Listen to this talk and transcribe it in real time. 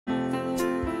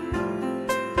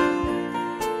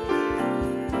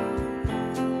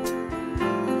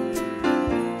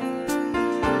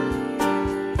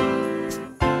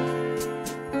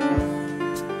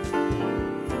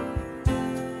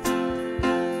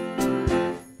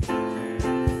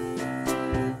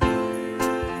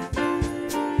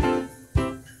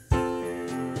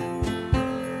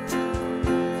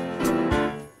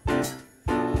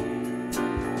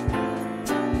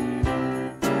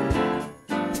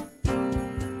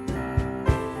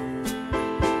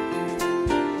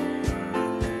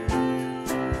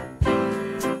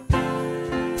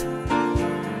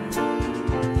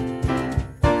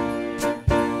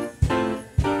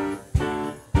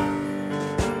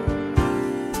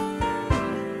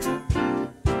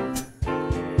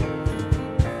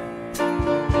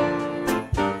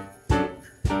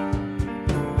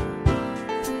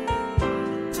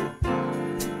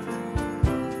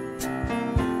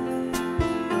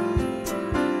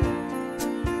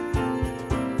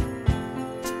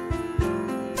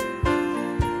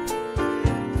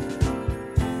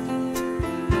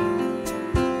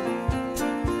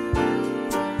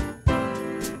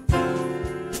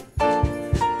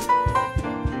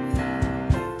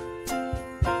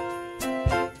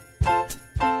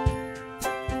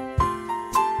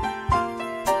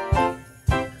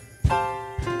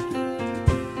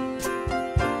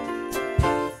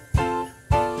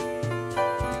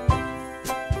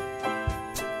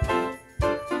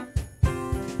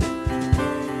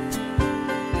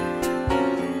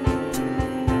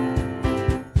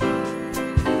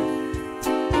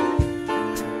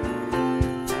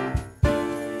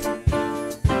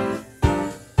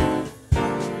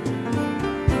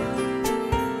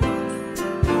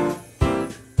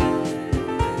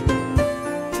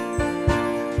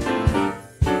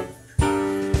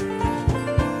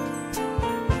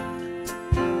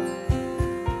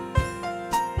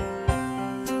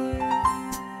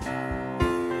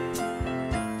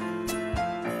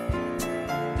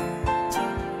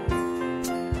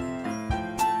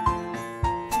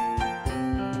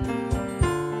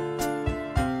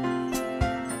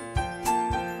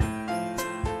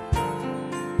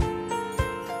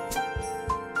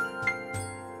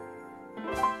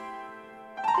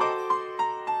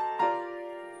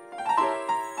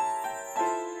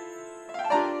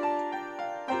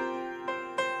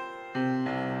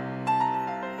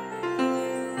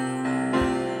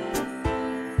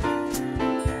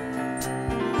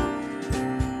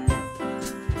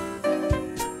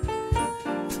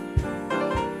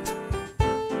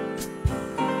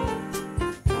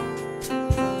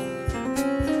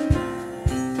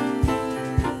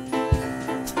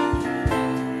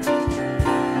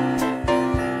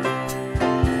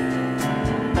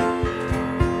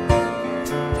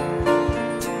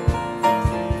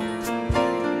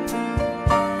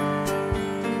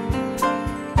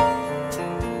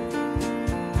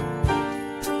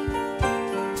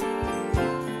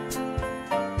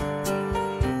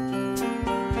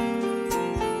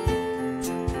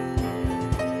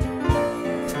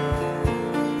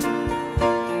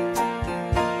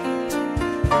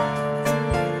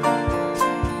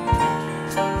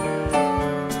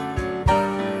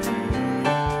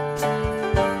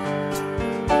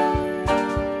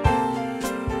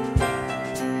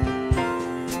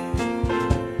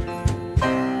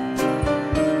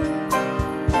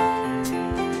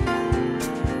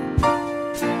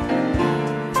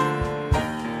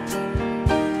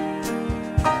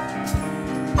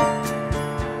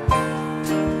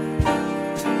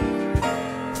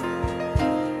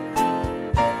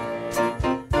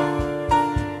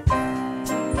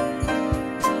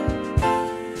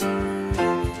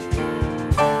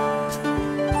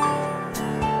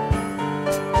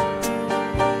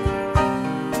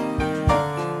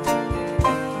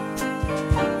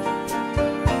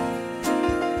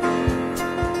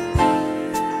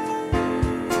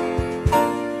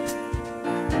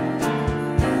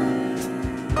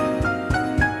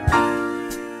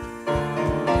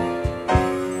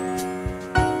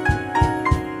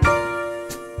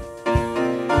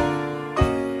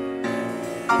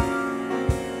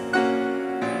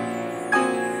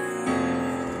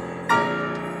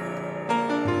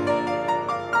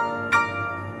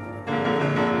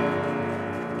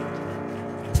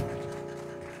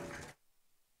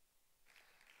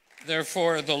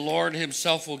Therefore, the Lord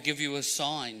himself will give you a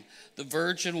sign. The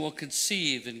virgin will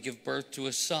conceive and give birth to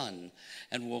a son,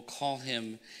 and will call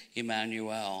him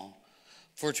Emmanuel.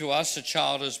 For to us a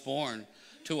child is born,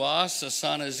 to us a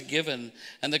son is given,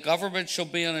 and the government shall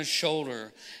be on his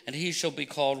shoulder, and he shall be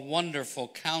called Wonderful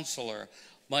Counselor,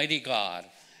 Mighty God,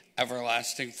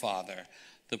 Everlasting Father,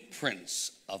 the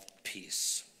Prince of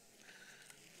Peace.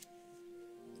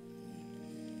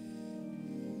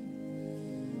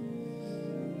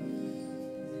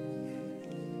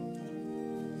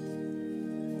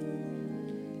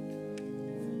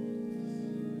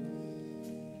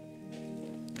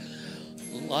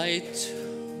 Light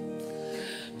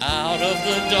out of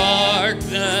the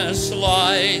darkness,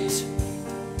 light,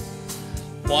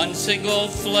 one single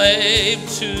flame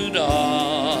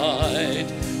tonight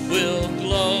will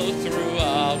glow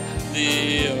throughout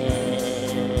the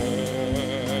earth.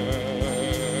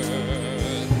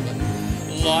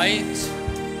 Light,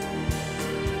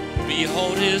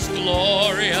 behold his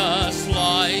glorious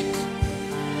light,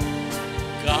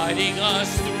 guiding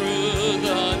us through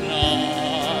the night.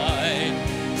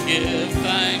 Give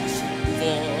thanks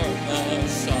for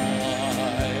Messiah's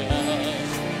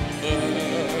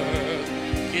birth.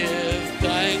 Give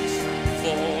thanks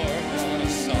for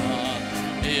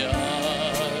Messiah's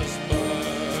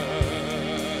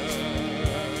birth.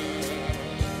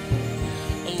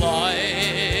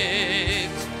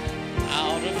 Light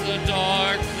out of the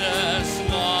darkness,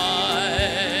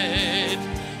 light,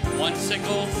 one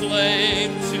single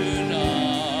flame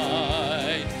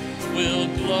tonight will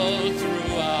glow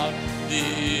throughout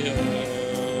the earth.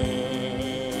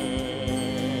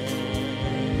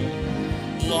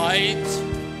 Light,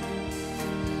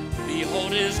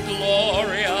 behold his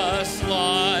glorious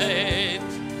light,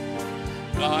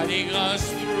 guiding us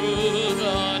through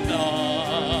the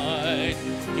night.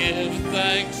 Give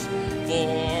thanks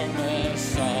for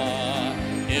Messiah's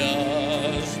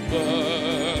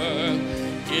birth.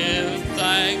 Give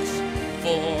thanks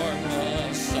for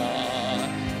Messiah's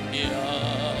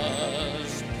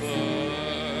birth.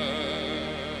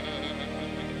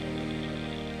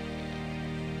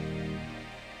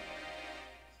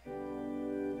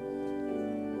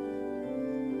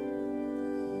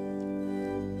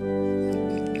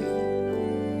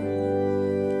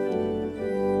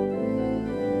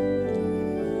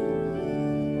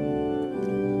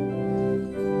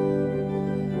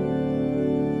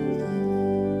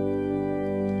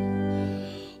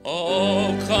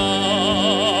 Oh,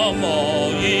 come,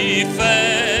 all ye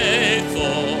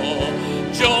faithful,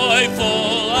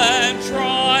 joyful and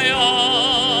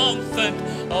triumphant.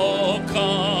 Oh,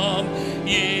 come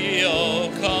ye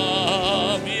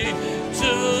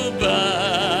to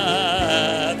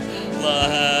Bethlehem.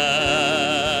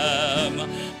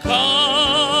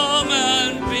 Come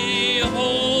and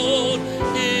behold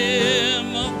him.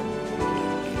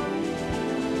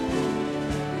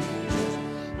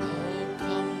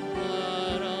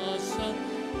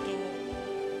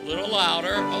 Little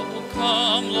louder. Oh,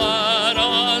 come, let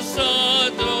us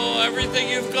adore everything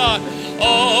you've got.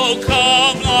 Oh,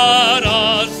 come, let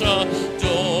us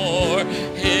adore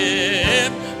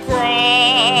him,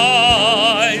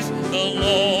 Christ the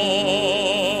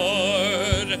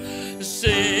Lord.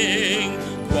 Sing,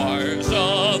 choirs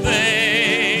of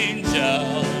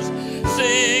angels,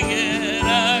 sing in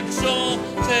exaltation.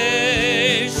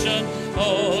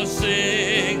 Oh,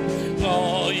 sing,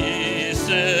 all ye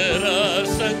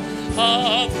citizens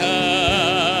of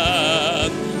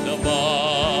heaven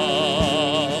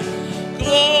above.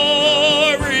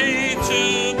 Glory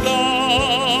to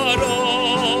God.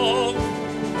 Oh,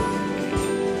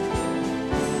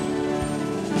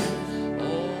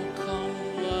 come,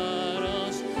 let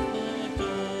us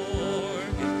adore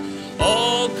him.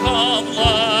 Oh, come,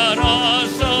 let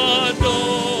us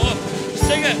adore.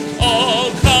 Sing it.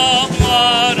 Oh, come,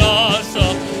 let us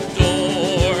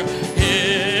adore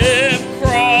him,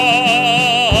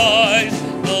 Christ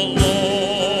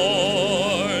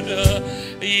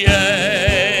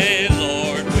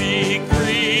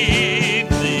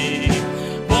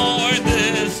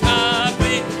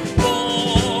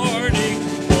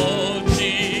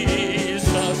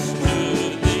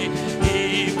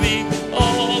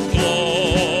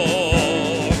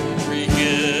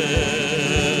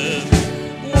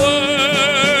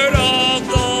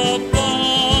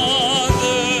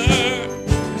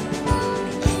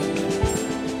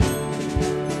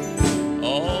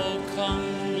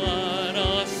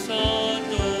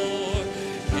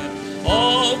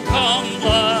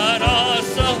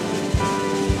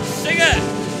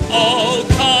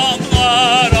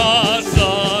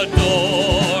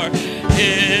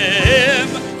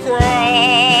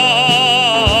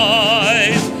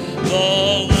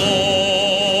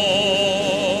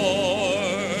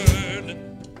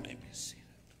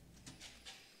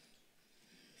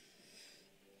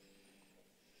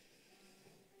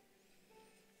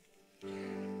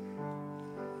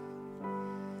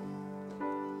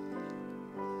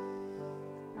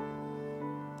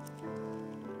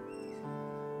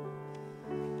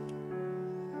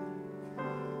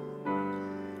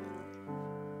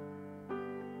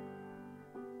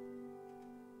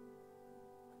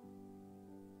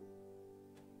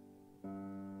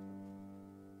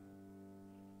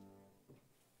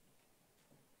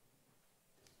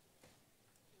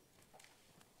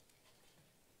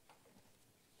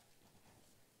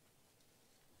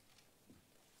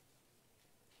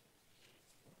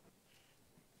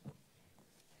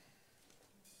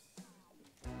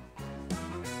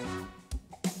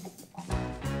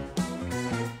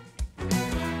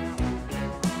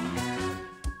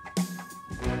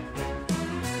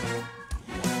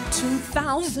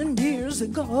 2,000 years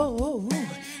ago,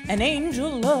 an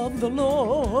angel of the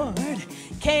Lord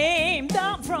came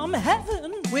down from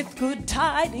heaven with good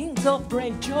tidings of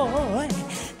great joy.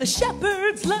 The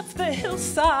shepherds left the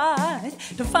hillside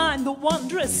to find the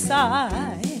wondrous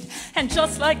sight. And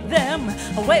just like them,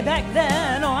 way back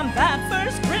then on that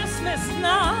first Christmas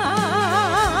night,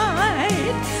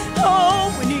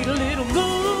 oh, we need a little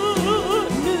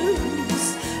good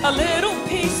news, a little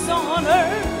peace on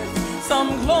earth,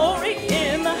 some glory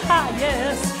in the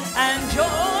highest, and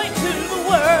joy to the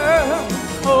world.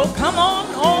 Oh, come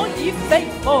on, all ye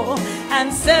faithful,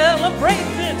 and celebrate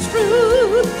this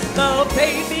truth. The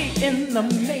baby in the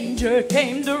manger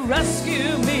came to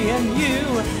rescue me and you.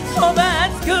 Oh,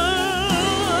 that's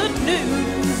good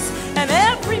news, and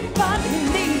everybody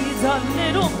needs a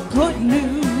little good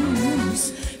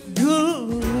news.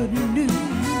 Good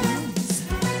news.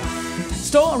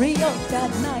 Story of that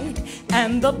night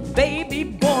and the baby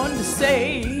born to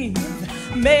save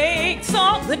makes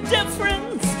all the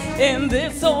difference in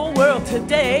this old world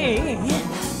today.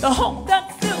 The hope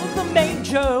that filled the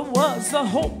manger was the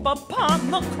hope upon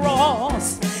the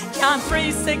cross. John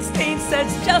 3:16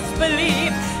 says just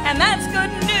believe, and that's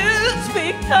good news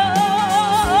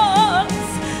because,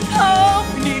 oh,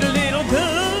 we need a little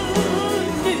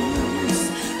good news,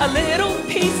 a little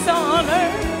peace on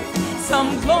earth,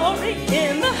 some glory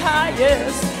in the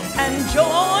highest, and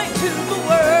joy to the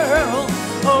world.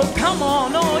 Oh, come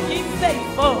on, all ye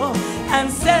faithful,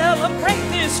 and celebrate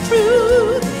this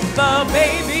truth. The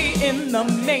baby in the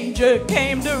manger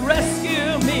came to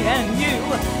rescue me and you.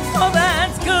 Oh,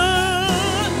 that's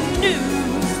good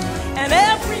news, and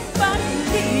everybody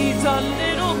needs a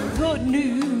little good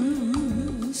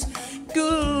news.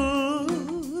 Good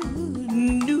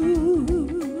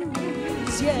news,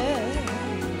 yeah.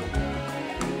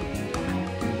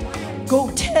 Go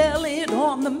tell it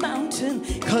on the mountain,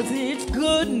 'cause it's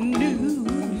good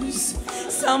news.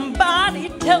 Somebody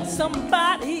tell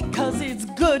somebody, 'cause it's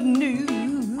good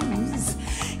news.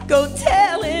 Go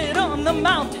tell it on the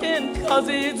mountain, 'cause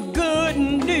it's good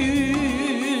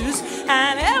news.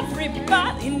 And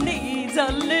everybody needs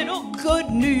a little good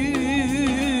news.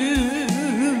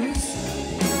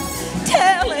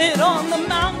 Tell it on the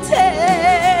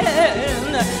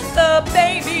mountain, the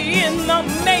baby in the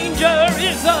manger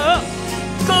is a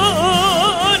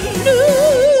good news.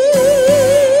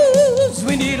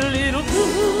 We need a little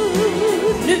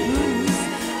good news,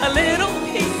 a little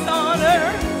peace on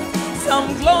earth, some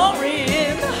glory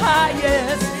in the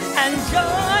highest, and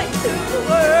joy to the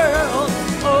world.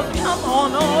 Oh, come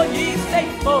on, all ye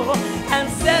faithful, and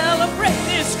celebrate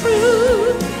this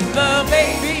truth. The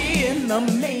baby in the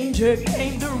manger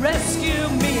came to rescue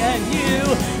me and you.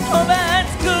 Oh,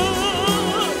 that's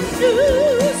good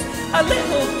news, a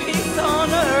little peace on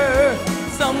earth,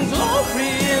 some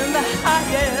glory in the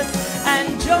highest, and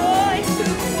joy to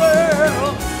the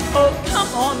world. Oh,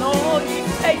 come on, all ye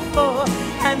faithful,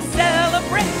 and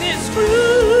celebrate this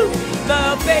truth. The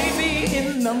baby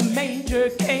in the manger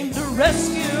came to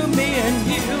rescue me and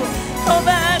you. Oh,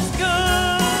 that's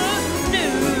good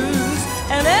news,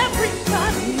 and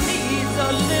everybody needs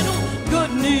a little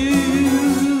good news.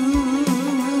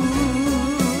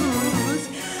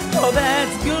 Oh,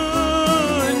 that's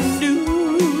good news.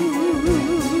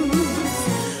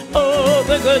 Oh,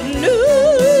 the good news.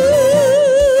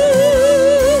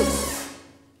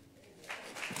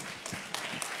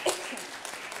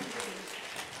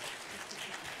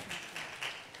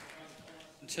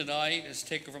 Tonight is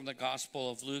taken from the Gospel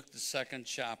of Luke, the 2nd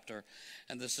chapter,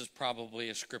 and this is probably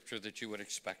a scripture that you would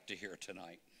expect to hear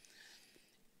tonight.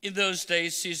 In those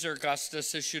days, Caesar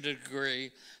Augustus issued a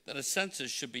decree that a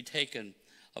census should be taken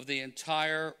of the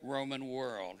entire Roman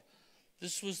world.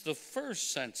 This was the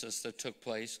first census that took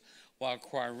place while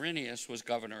Quirinius was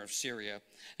governor of Syria,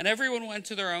 and everyone went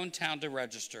to their own town to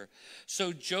register.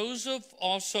 So Joseph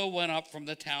also went up from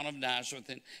the town of Nazareth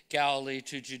in Galilee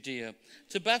to Judea,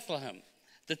 to Bethlehem,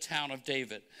 the town of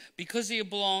David, because he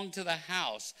belonged to the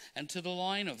house and to the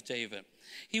line of David.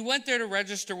 He went there to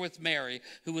register with Mary,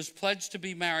 who was pledged to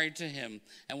be married to him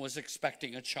and was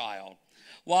expecting a child.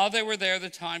 While they were there, the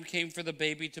time came for the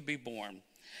baby to be born,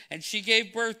 and she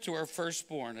gave birth to her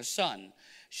firstborn, a son.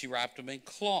 She wrapped him in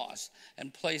cloths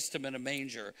and placed him in a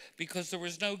manger, because there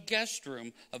was no guest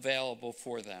room available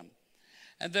for them.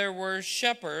 And there were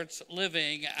shepherds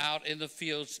living out in the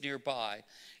fields nearby,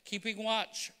 keeping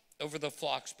watch over the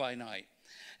flocks by night.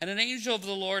 And an angel of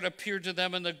the Lord appeared to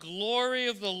them, and the glory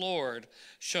of the Lord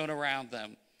shone around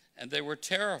them, and they were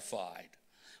terrified.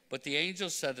 But the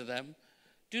angel said to them,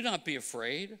 "Do not be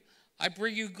afraid. I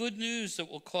bring you good news that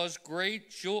will cause great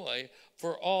joy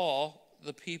for all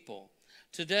the people.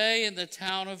 Today in the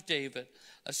town of David,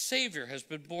 a Savior has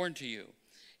been born to you.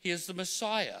 He is the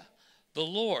Messiah, the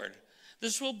Lord.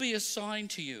 This will be a sign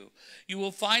to you. You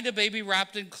will find a baby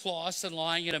wrapped in cloths and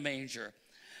lying in a manger."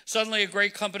 Suddenly a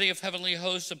great company of heavenly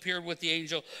hosts appeared with the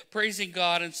angel, praising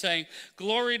God and saying,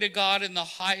 "Glory to God in the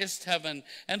highest heaven,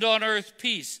 and on earth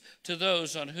peace to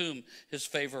those on whom his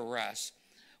favor rests."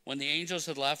 When the angels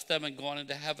had left them and gone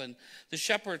into heaven, the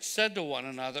shepherds said to one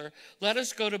another, "Let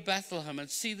us go to Bethlehem and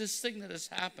see this thing that has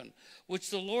happened, which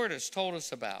the Lord has told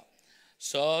us about."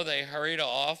 So they hurried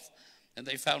off, and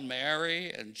they found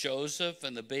Mary and Joseph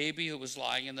and the baby who was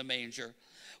lying in the manger.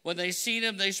 When they seen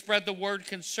him, they spread the word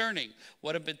concerning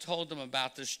what had been told them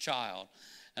about this child.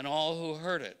 And all who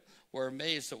heard it were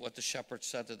amazed at what the shepherds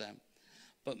said to them.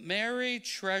 But Mary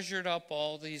treasured up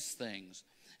all these things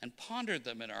and pondered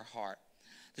them in her heart.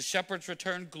 The shepherds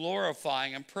returned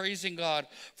glorifying and praising God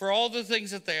for all the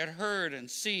things that they had heard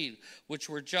and seen, which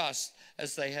were just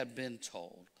as they had been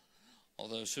told. All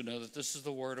those who know that this is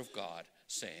the word of God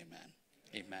say amen.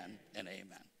 Amen and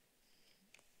amen.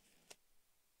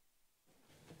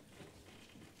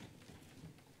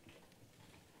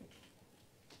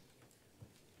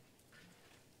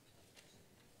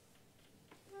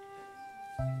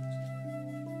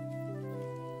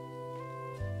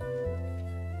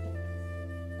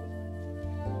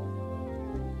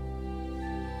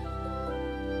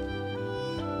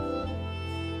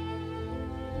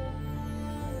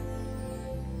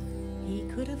 He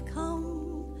could have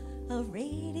come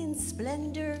arrayed in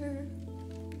splendor,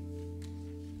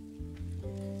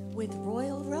 with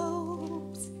royal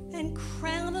robes and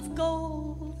crown of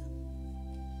gold.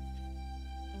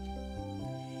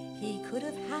 He could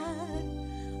have had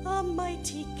a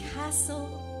mighty castle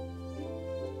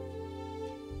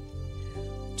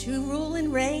to rule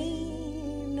and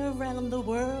reign around the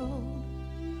world.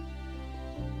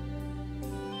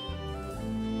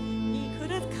 He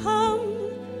could have come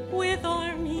with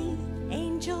army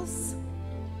angels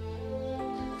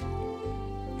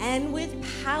and with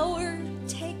power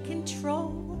take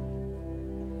control.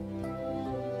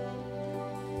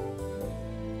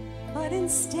 But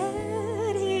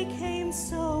instead he came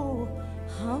so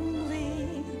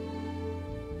humbly,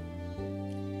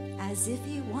 as if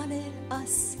he wanted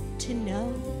us to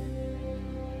know.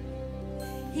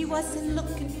 He wasn't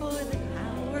looking for the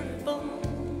powerful,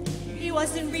 he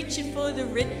wasn't reaching for the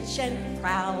rich and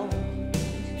proud.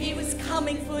 He was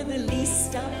coming for the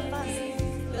least of us,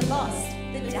 the lost,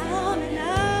 the down and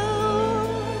out.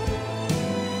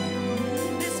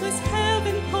 This was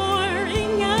heaven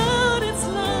pouring out its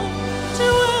love to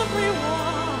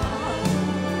everyone.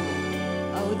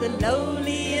 Oh, the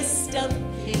lowliest of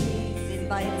kings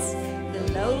invites the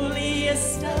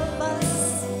lowliest of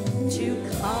us to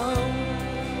come.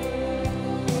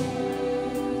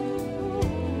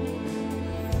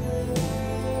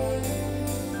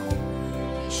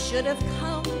 Should have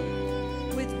come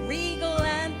with regal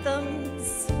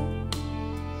anthems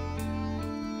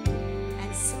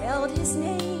and spelled his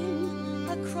name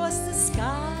across the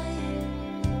sky.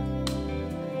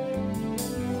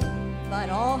 But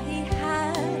all he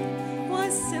had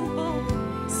was simple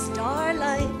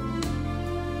starlight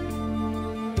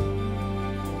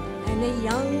and a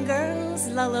young girl's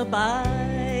lullaby.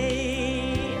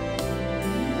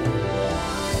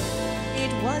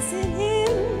 It wasn't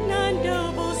in a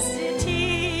noble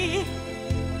city,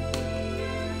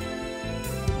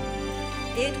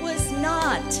 it was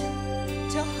not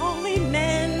to holy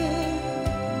men,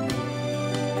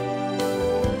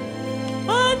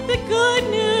 but the good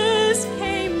news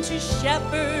came to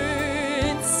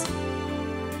shepherds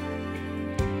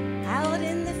out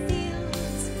in the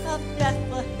fields of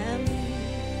Bethlehem.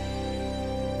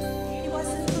 He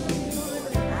wasn't looking for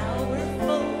the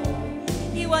powerful,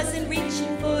 he wasn't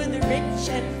reaching for the rich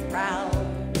and proud.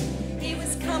 He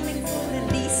was coming for the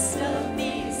least of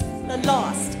these, the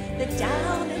lost, the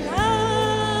down and out.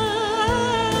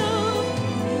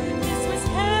 This was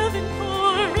heaven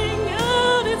pouring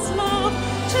out its love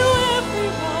to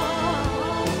everyone.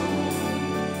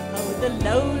 Oh, the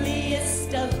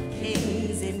lowliest of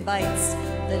kings invites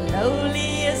the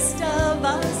lowliest of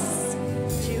us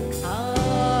to come.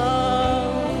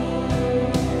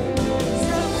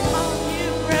 So come, you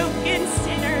broken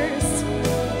sinners,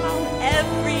 come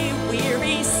every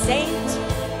weary saint,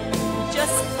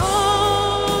 just come.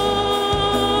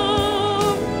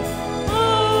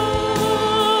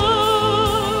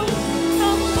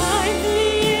 Come find the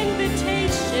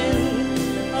invitation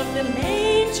of the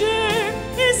manger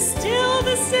is still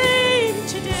the same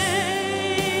today.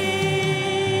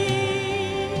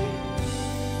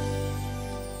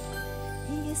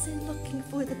 He isn't looking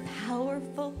for the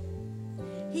powerful,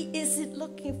 he isn't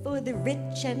looking for the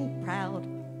rich and proud.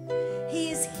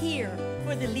 He is here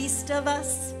for the least of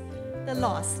us, the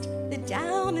lost, the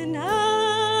down and out.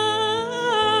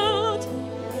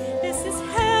 This is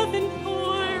heaven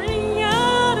pouring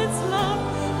out its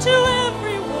love to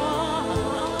everyone.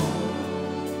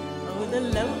 Oh, the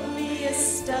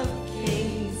lowliest of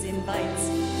kings invites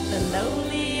the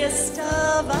lowliest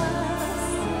of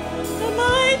us. The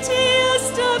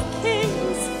mightiest of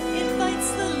kings invites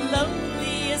the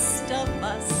lowliest of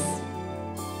us.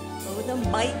 Oh, the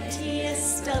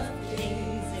mightiest of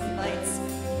kings invites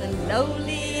the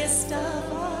lowliest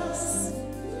of us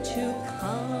to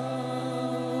come.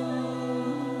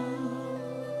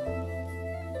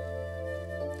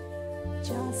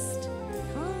 Just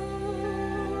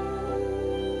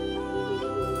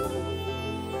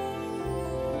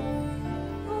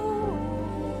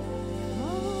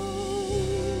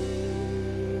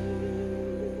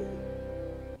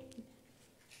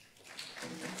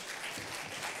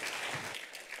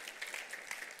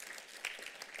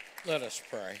Let us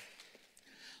pray.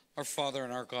 Our Father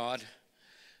and our God,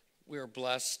 we are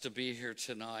blessed to be here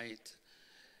tonight,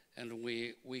 and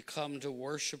we come to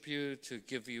worship you, to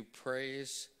give you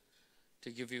praise, to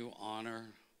give you honor,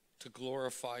 to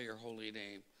glorify your holy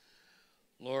name.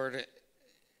 Lord,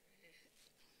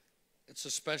 it's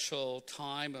a special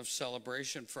time of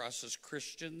celebration for us as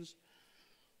Christians.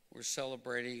 We're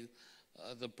celebrating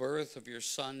the birth of your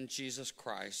Son, Jesus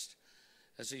Christ,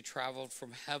 as he traveled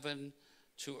from heaven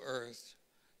to earth,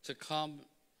 to come,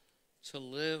 to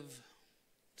live,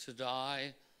 to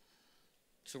die,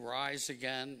 to rise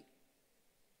again,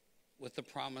 with the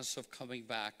promise of coming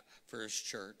back for his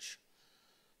church.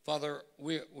 Father,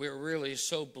 we're really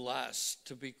so blessed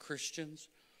to be Christians.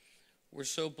 We're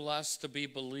so blessed to be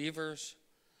believers.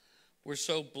 We're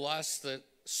so blessed that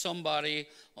somebody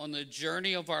on the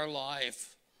journey of our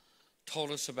life told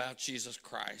us about Jesus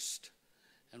Christ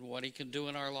and what he can do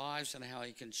in our lives and how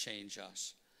he can change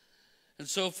us. And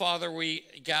so, Father, we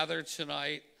gather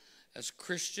tonight as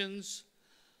Christians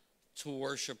to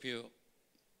worship you.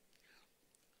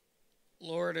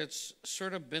 Lord, it's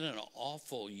sort of been an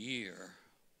awful year,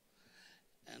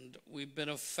 and we've been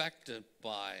affected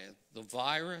by the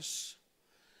virus.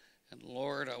 And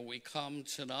Lord, we come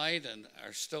tonight and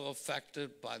are still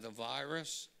affected by the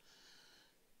virus.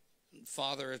 And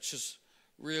Father, it's just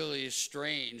really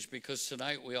strange because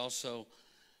tonight we also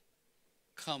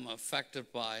come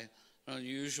affected by an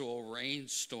unusual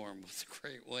rainstorm with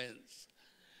great winds.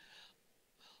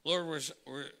 Lord,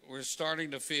 we're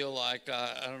starting to feel like,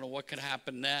 I don't know what could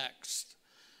happen next.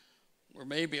 We're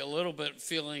maybe a little bit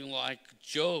feeling like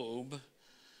Job,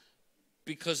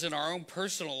 because in our own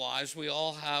personal lives, we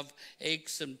all have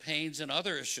aches and pains and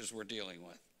other issues we're dealing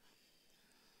with.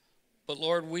 But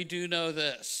Lord, we do know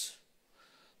this,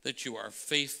 that you are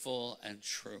faithful and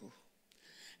true,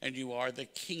 and you are the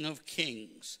King of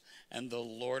Kings and the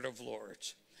Lord of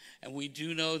Lords. And we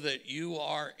do know that you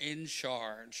are in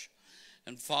charge.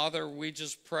 And Father, we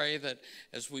just pray that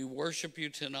as we worship you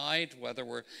tonight, whether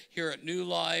we're here at New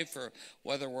Life or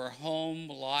whether we're home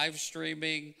live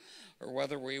streaming or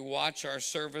whether we watch our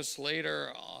service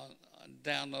later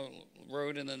down the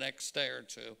road in the next day or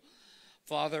two,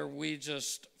 Father, we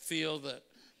just feel that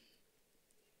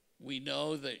we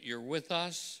know that you're with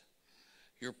us.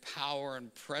 Your power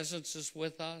and presence is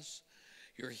with us.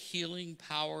 Your healing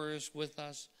power is with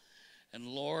us. And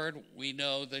Lord, we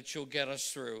know that you'll get us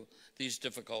through these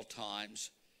difficult times.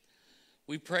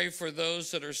 We pray for those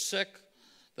that are sick,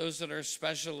 those that are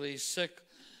especially sick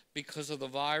because of the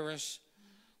virus.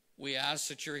 We ask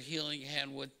that your healing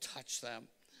hand would touch them.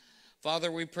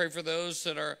 Father, we pray for those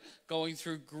that are going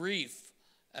through grief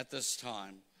at this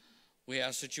time. We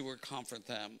ask that you would comfort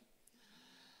them.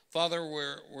 Father,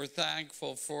 we're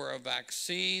thankful for a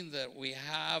vaccine that we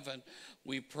have, and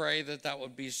we pray that that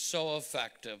would be so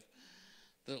effective,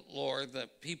 that, Lord,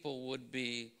 that people would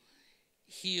be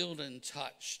healed and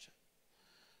touched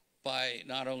by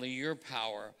not only your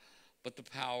power, but the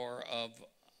power of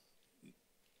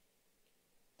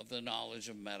the knowledge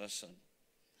of medicine.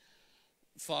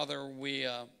 Father, we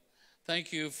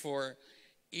thank you for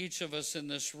each of us in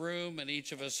this room and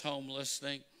each of us home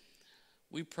listening.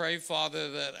 We pray, Father,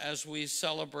 that as we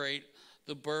celebrate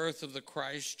the birth of the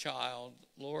Christ child,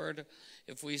 Lord,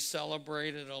 if we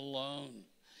celebrate it alone,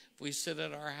 if we sit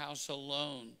at our house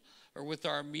alone or with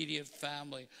our immediate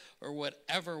family or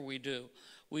whatever we do,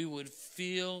 we would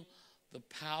feel the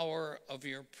power of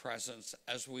your presence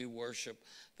as we worship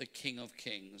the King of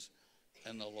Kings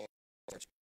and the Lord.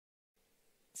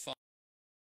 Father,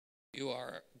 you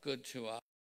are good to us.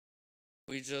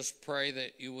 We just pray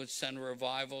that you would send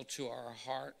revival to our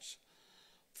hearts.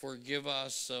 Forgive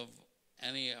us of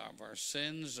any of our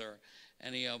sins or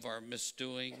any of our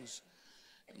misdoings.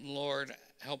 Lord,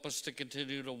 help us to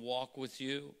continue to walk with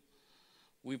you.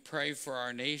 We pray for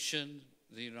our nation,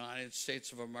 the United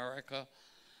States of America.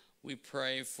 We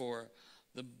pray for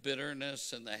the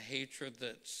bitterness and the hatred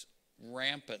that's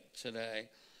rampant today.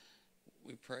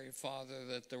 We pray, Father,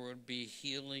 that there would be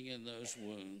healing in those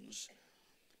wounds.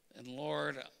 And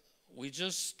Lord, we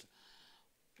just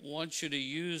want you to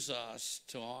use us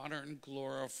to honor and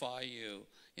glorify you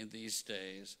in these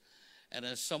days. And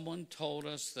as someone told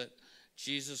us that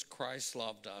Jesus Christ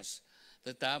loved us,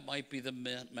 that might be the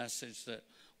message that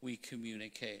we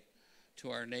communicate to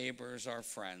our neighbors, our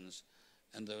friends,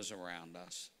 and those around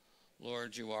us.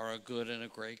 Lord, you are a good and a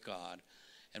great God,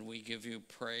 and we give you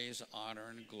praise, honor,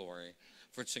 and glory.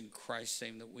 For it's in Christ's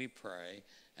name that we pray,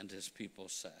 and his people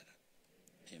said,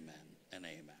 amen and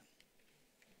amen.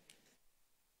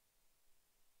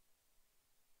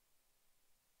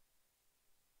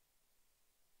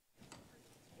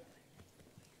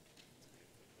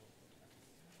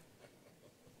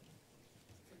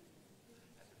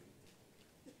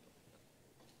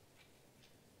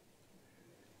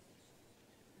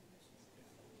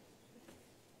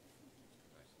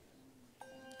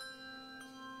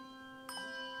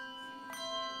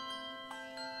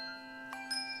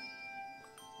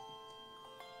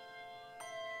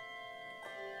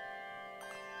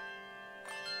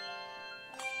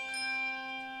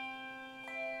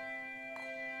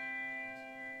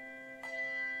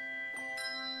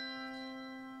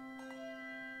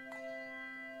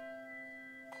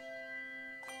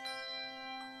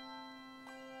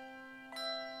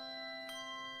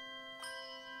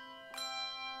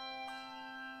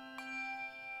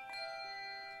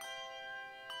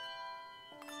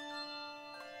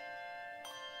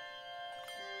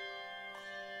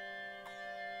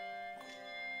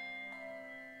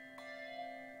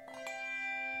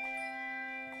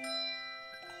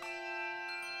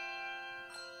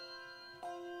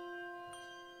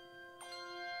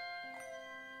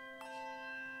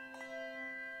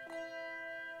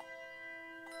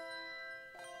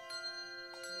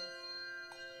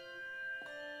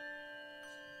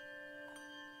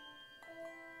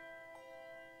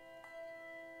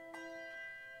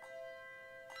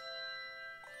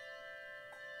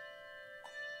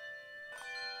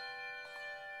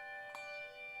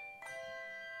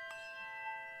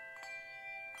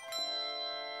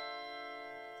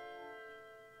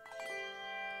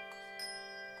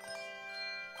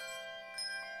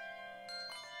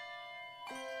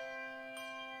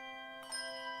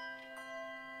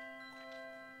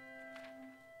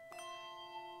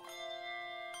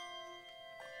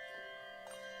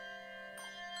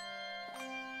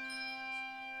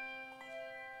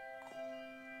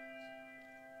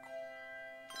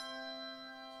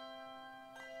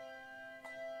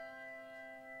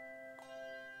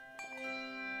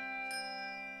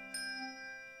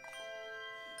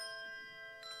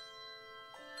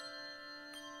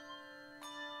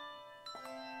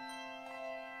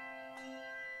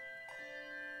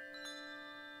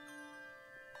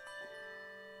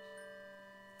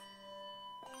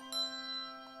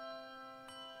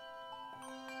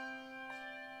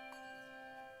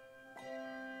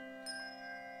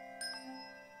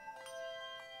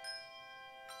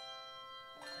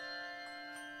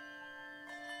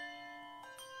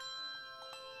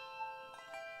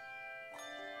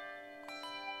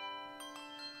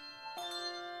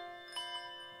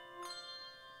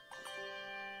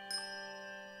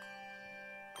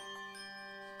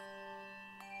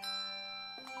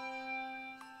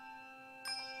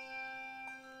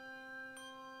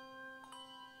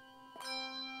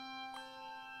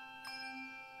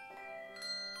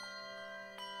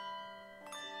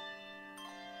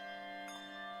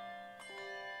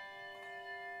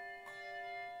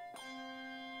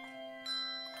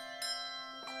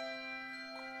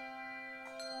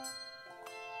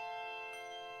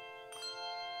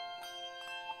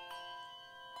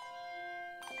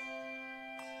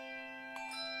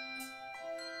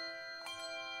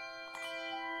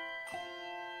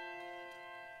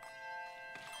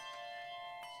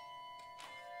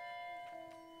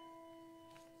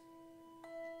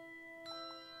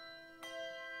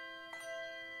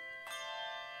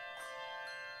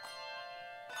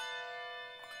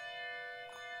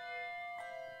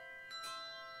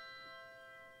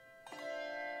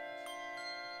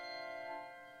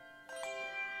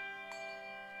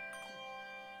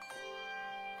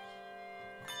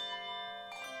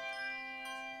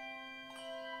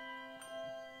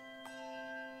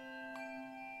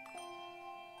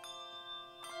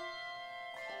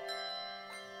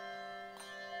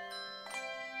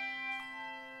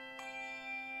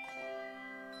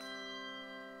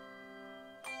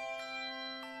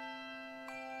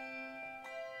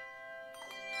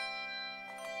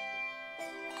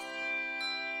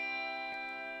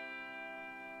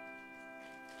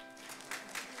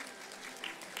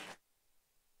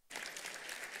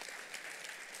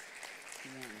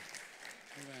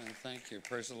 Thank you.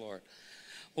 Praise the Lord.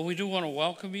 Well, we do want to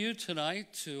welcome you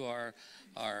tonight to our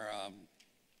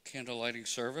candle lighting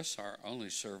service, our only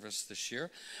service this year.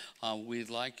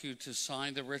 We'd like you to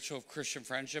sign the Ritual of Christian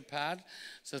Friendship pad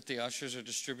that the ushers are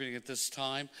distributing at this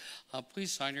time.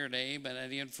 Please sign your name and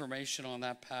any information on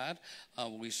that pad.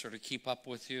 We sort of keep up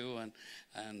with you,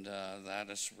 and that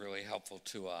is really helpful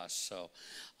to us. So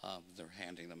they're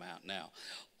handing them out now.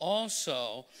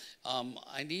 Also,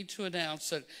 I need to announce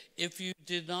that if you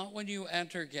did not, when you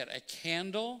enter, get a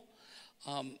candle,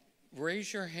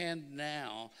 raise your hand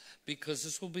now, because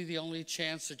this will be the only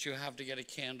chance that you have to get a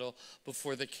candle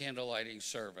before the candle lighting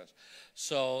service.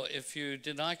 So if you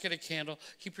did not get a candle,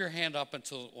 keep your hand up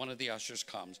until one of the ushers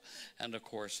comes and, of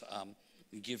course,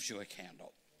 gives you a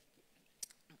candle.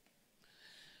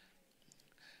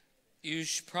 You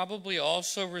probably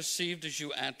also received, as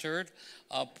you entered,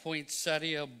 a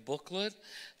poinsettia booklet.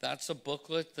 That's a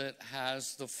booklet that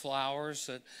has the flowers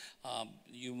that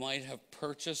you might have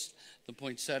purchased, the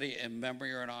poinsettia, in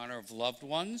memory or in honor of loved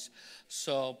ones.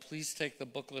 So please take the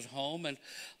booklet home, and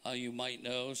you might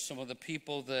know some of the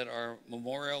people that are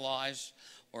memorialized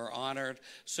or honored,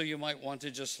 so you might want to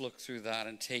just look through that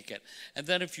and take it. And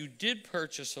then if you did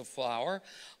purchase a flower,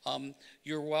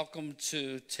 you're welcome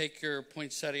to take your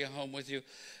poinsettia home with you,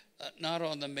 not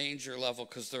on the manger level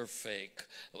because they're fake,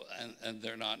 and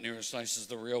they're not near as nice as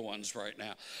the real ones right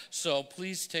now. So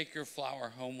please take your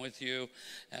flower home with you.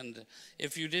 And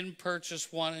if you didn't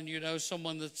purchase one and you know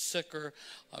someone that's sick or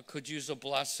could use a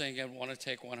blessing and want to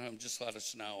take one home, just let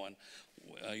us know, and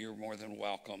you're more than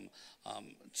welcome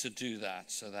to do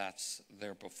that. So that's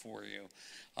there before you.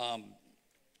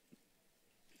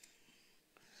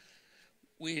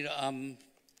 We'd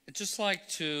just like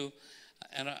to,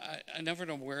 and I never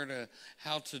know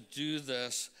how to do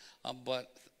this,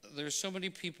 but there's so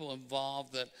many people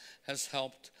involved that has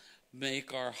helped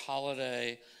make our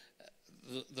holiday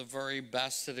the very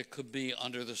best that it could be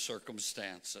under the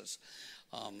circumstances.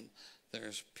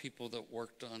 There's people that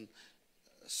worked on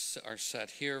our set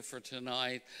here for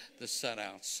tonight, the set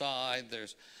outside,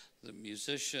 there's the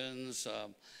musicians,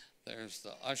 there's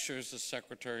the ushers, the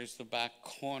secretaries, the back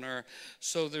corner.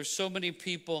 So there's so many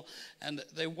people, and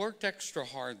they worked extra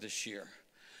hard this year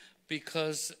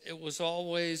because it was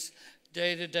always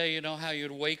day to day. You know how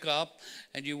you'd wake up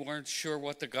and you weren't sure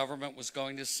what the government was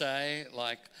going to say,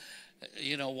 like,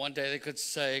 you know, one day they could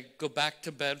say, go back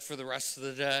to bed for the rest of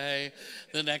the day.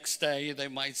 The next day they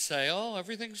might say, oh,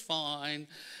 everything's fine.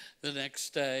 The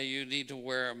next day you need to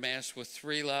wear a mask with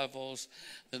 3 levels.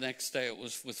 The next day it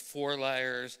was with 4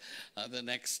 layers. The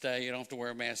next day you don't have to wear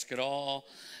a mask at all.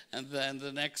 And then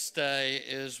the next day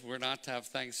is we're not to have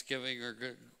Thanksgiving or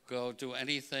go do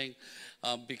anything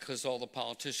because all the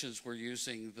politicians were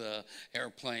using the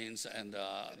airplanes and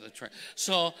the train.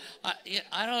 So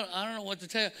I don't know what to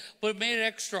tell you, but it made it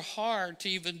extra hard to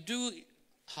even do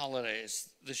holidays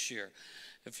this year.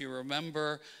 If you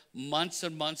remember, months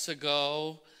and months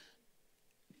ago,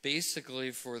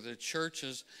 basically for the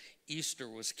churches, Easter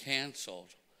was canceled.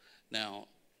 Now,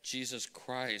 Jesus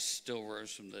Christ still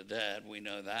rose from the dead, we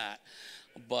know that,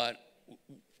 but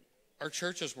our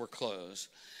churches were closed.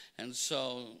 And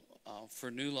so for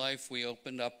New Life, we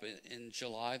opened up in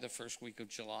July, the first week of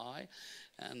July,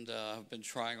 and have been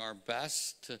trying our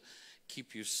best to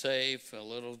keep you safe, a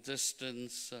little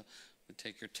distance. We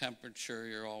take your temperature,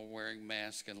 you're all wearing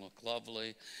masks and look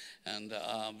lovely. And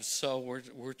so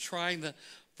we're trying the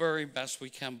very best we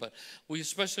can, but we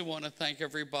especially want to thank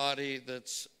everybody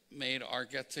that's made our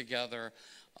get-together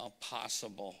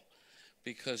possible,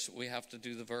 because we have to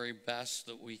do the very best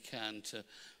that we can to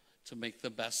make the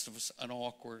best of an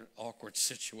awkward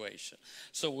situation.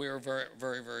 So we are very,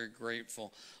 very, very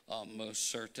grateful, most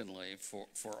certainly,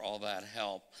 for all that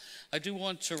help. I do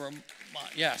want to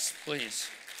yes, please.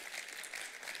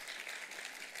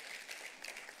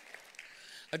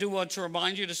 I do want to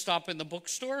remind you to stop in the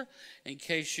bookstore in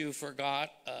case you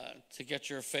forgot to get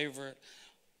your favorite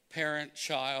parent,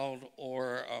 child,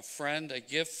 or a friend a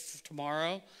gift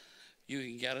tomorrow. You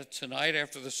can get it tonight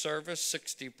after the service,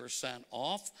 60%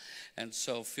 off. And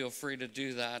so feel free to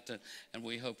do that, and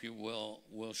we hope you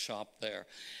will shop there.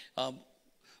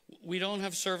 We don't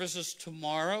have services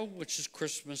tomorrow, which is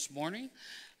Christmas morning,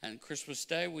 and Christmas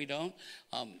Day we don't.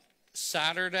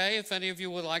 Saturday, if any of you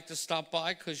would like to stop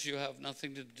by because you have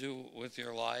nothing to do with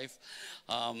your life,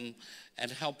 and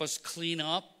help us clean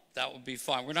up, that would be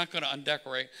fine. We're not going to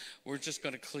undecorate. We're just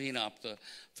going to clean up. The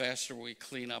faster we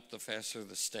clean up, the faster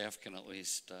the staff can at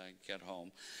least get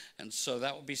home. And so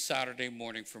that would be Saturday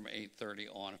morning from 8:30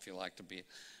 on. If you'd like to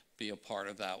be a part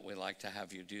of that, we'd like to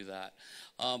have you do that.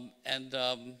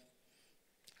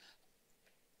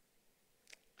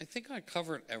 I think I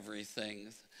covered everything.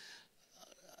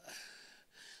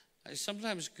 I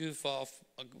sometimes goof off,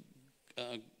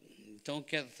 don't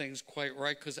get things quite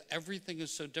right because everything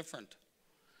is so different.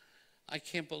 I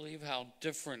can't believe how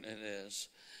different it is.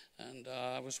 And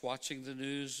I was watching the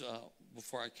news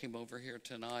before I came over here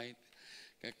tonight,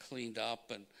 got cleaned up,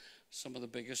 and some of the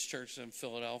biggest churches in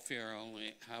Philadelphia are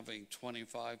only having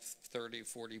 25, 30,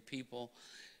 40 people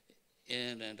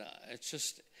in, and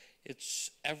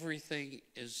everything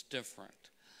is different.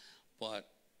 But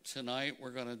tonight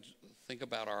we're going to think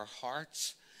about our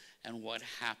hearts and what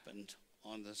happened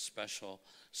on this special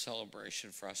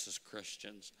celebration for us as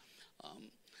Christians.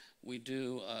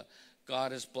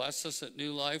 God has blessed us at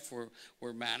New Life.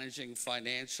 We're managing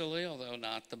financially, although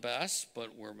not the best,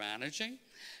 but we're managing.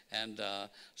 And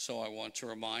so I want to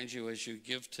remind you as you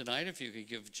give tonight, if you could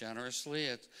give generously,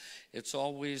 it's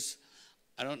always,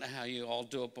 I don't know how you all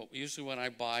do it, but usually when I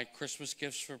buy Christmas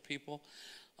gifts for people,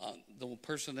 the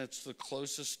person that's the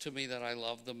closest to me that I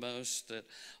love the most, that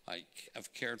I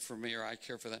have cared for me or I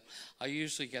care for them, I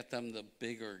usually get them the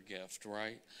bigger gift,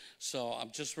 right? So I'm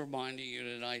just reminding you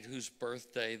tonight whose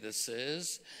birthday this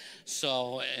is.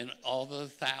 So, and all the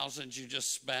thousands you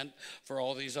just spent for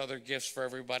all these other gifts for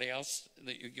everybody else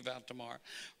that you give out tomorrow,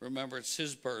 remember it's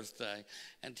his birthday,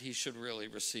 and he should really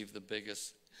receive the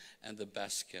biggest and the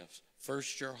best gifts.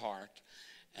 First, your heart,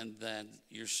 and then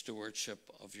your stewardship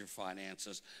of your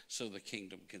finances so the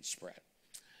kingdom can spread.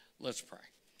 Let's pray.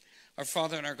 Our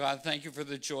Father and our God, thank you for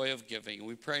the joy of giving.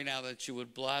 We pray now that you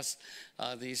would bless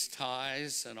these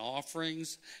tithes and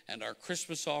offerings and our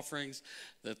Christmas offerings,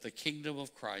 that the kingdom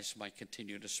of Christ might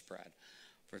continue to spread.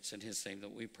 For it's in his name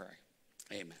that we pray.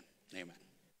 Amen. Amen.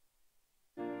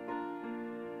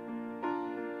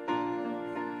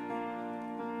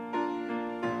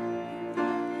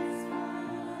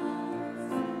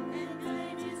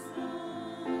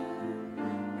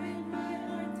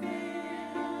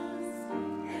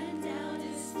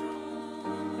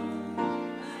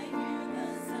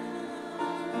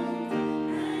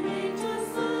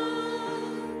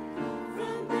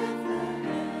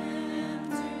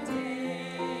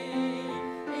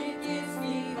 It gives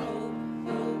me hope.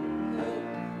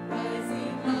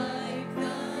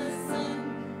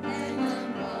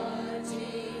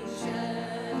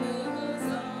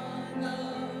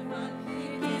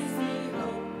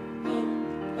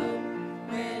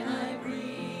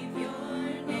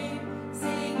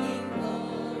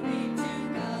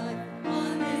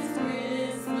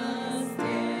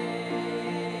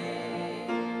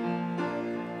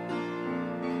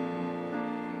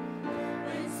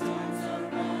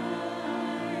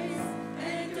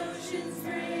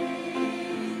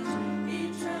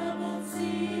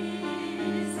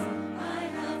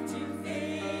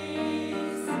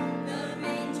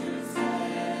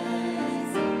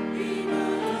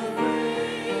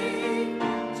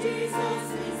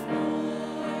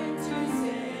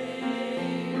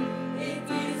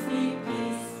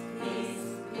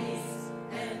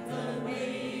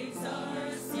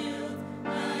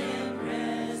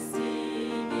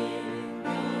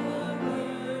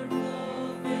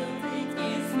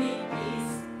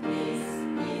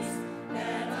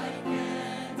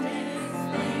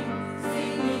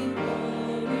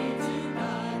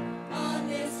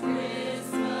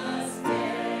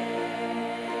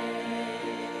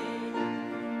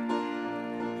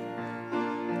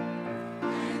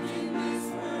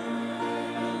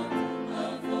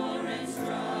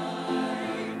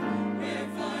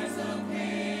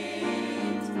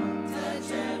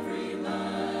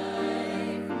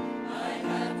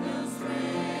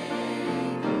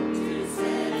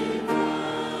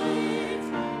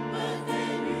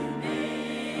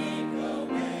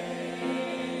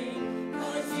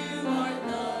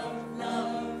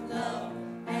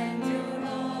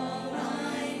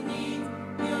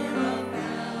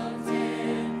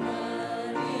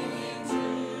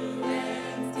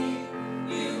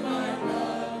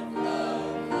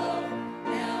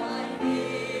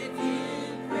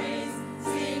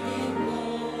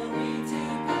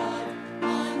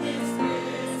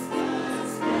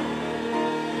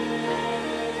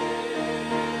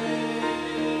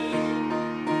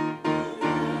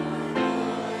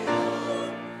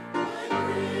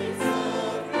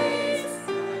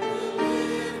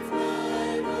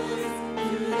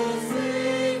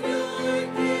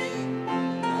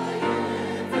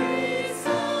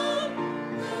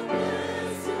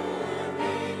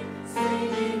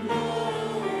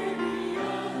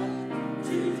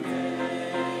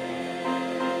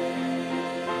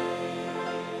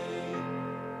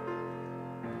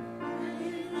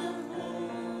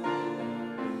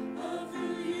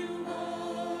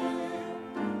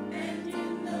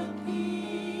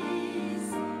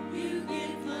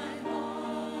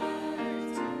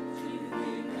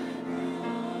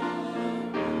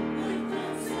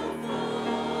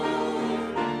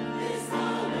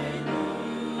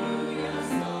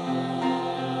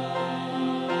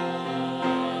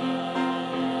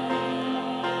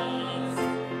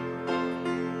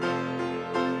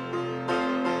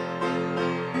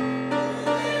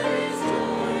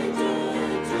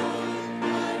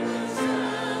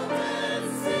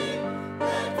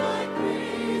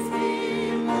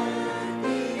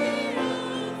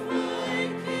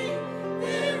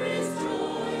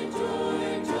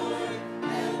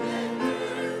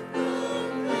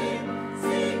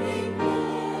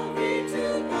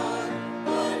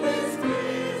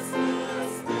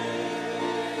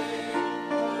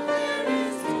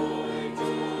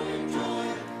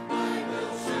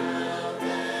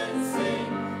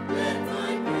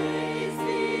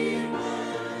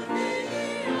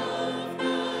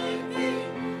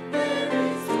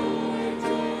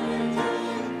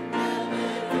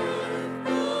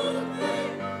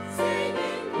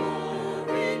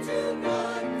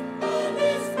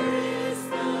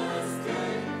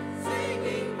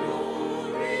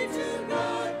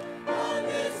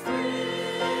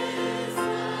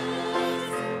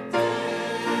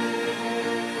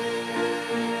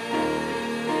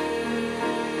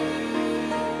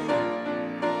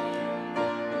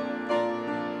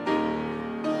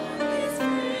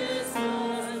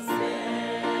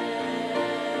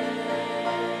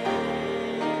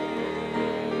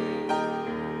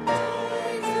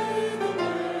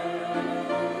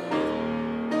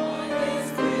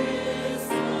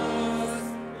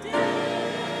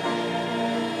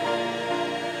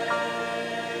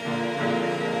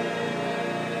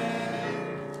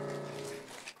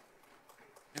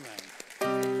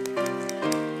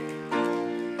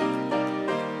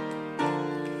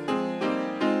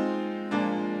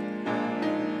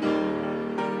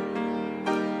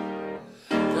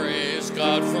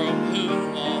 God from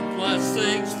whom all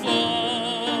blessings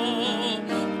flow.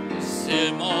 Praise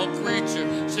him, all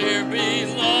creatures here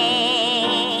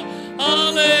below.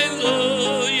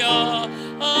 Alleluia,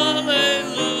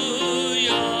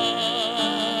 alleluia.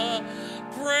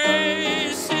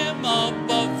 Praise him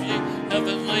above ye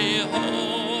heavenly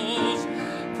hosts.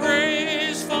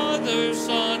 Praise Father,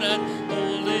 Son, and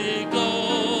Holy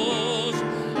Ghost.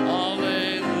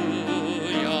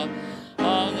 Alleluia,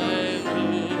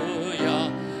 alleluia,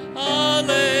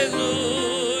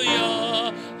 alleluia.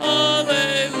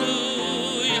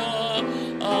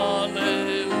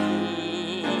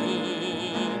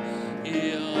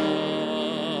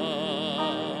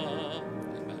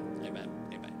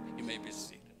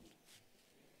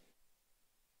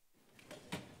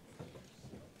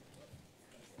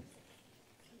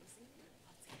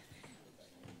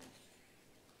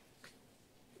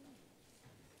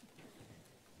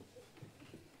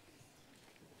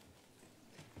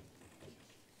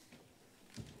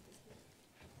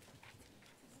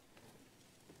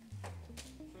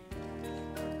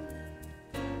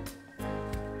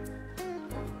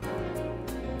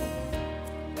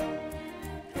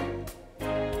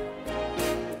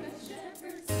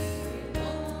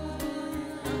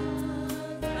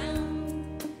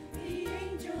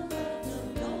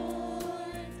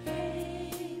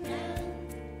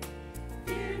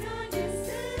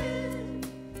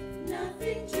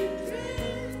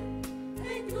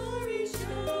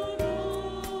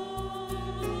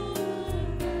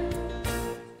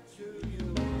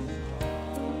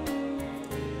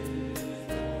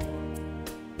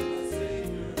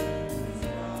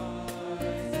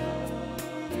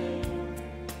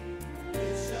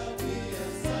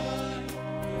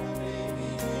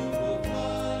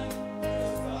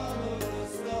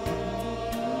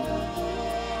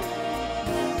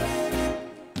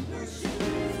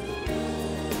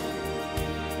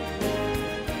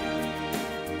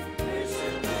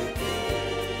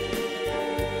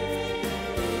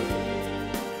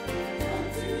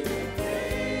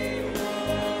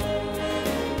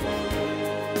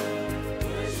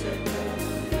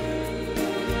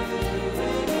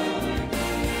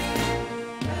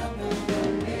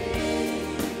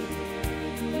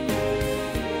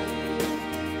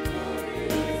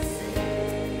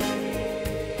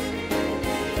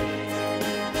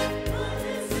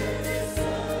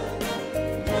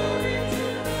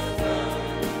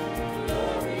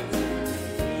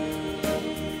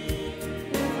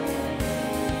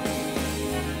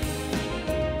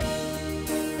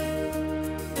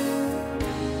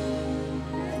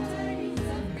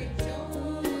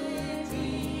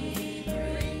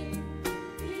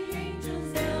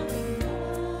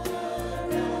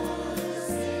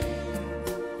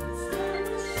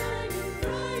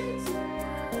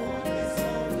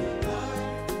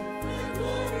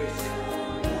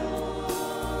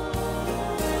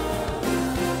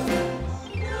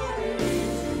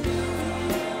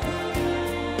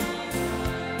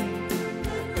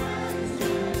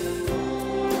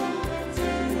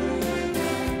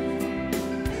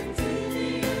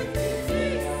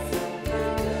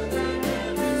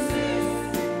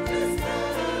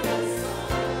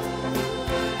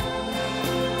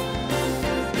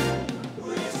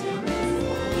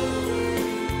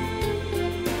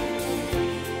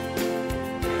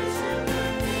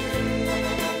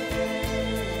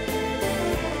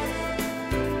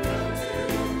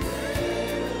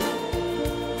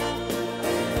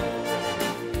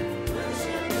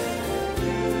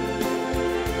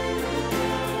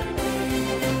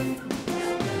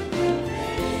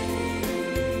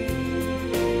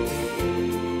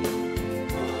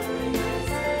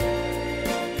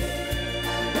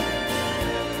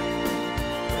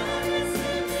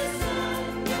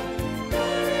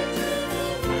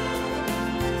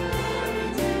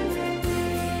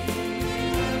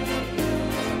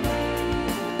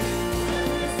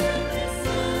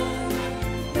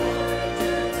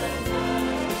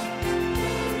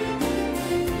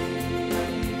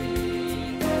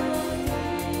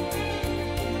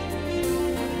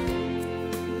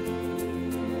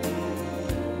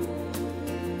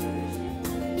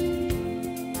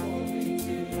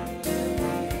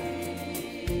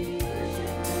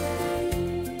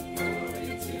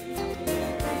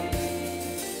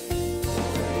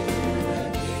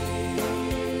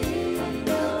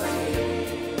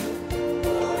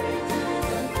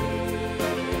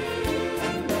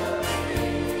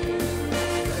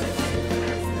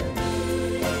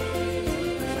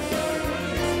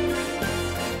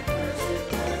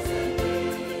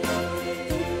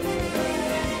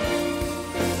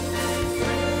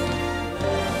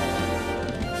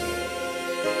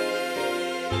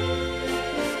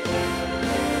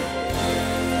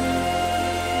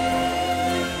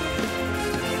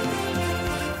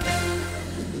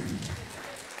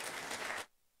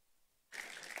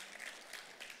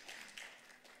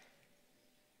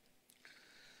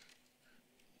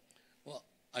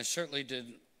 I certainly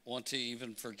didn't want to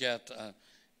even forget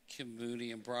Kim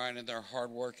Mooney and Brian and their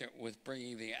hard work with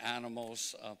bringing the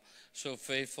animals so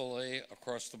faithfully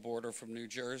across the border from New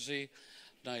Jersey,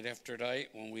 night after night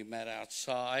when we met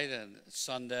outside and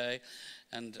Sunday.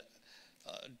 And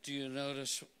do you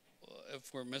notice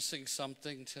if we're missing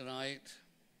something tonight?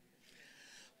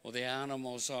 Well, the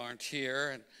animals aren't here,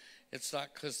 and it's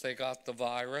not because they got the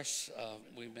virus.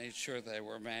 We made sure they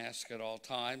were masked at all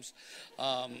times.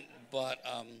 But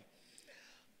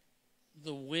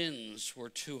the winds were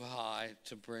too high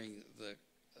to bring the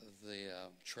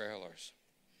trailers.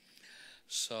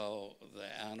 So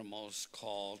the animals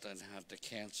called and had to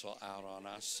cancel out on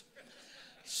us.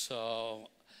 So,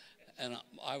 and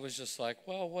I was just like,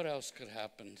 well, what else could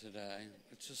happen today?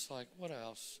 It's just like, what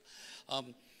else?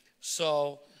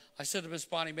 So I said to Miss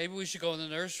Bonnie, maybe we should go in the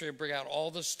nursery and bring out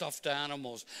all the stuffed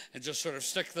animals and just sort of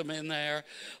stick them in there.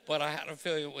 But I had a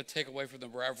feeling it would take away from the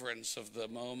reverence of the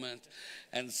moment.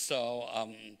 And so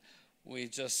we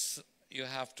just, you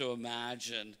have to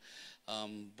imagine,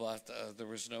 but there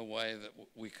was no way that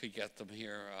we could get them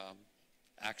here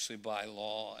actually by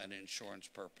law and insurance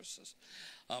purposes.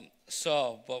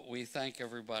 But we thank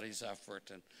everybody's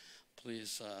effort, and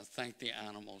please thank the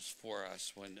animals for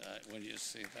us when you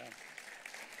see them.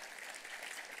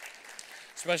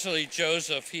 Especially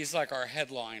Joseph, he's like our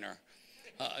headliner.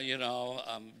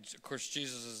 Of course,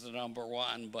 Jesus is the number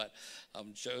one, but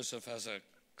Joseph has a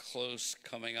close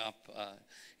coming up.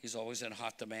 He's always in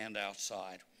hot demand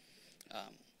outside.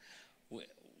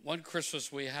 One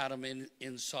Christmas we had him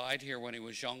inside here when he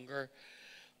was younger,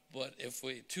 but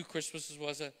 2 Christmases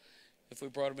was it? If we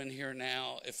brought him in here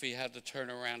now, if he had to turn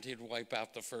around, he'd wipe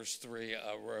out the first 3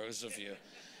 rows of you.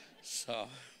 So.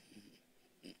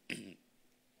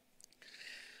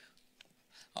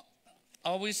 I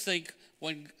always think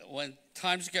when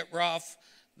times get rough,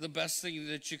 the best thing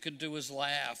that you can do is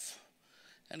laugh.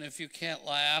 And if you can't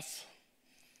laugh,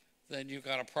 then you've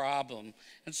got a problem.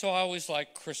 And so I always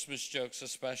like Christmas jokes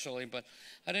especially, but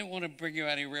I didn't want to bring you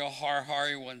any real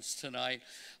horror ones tonight.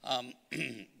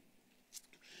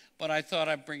 But I thought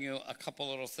I'd bring you a couple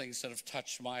little things that have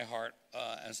touched my heart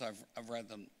as I've read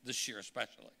them this year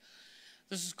especially.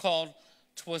 This is called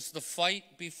 "'Twas the Fight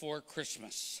Before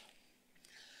Christmas."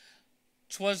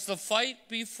 'Twas the fight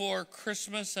before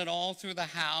Christmas, and all through the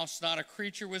house not a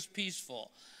creature was peaceful,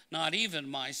 not even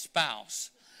my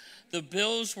spouse. The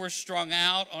bills were strung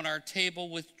out on our table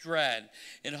with dread,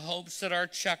 in hopes that our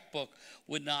checkbook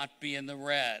would not be in the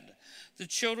red. The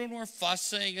children were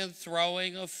fussing and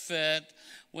throwing a fit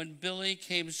when Billy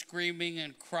came screaming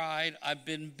and cried, "I've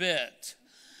been bit."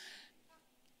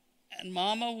 And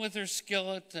Mama with her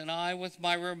skillet and I with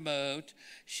my remote,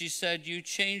 she said, "You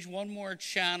change one more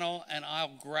channel and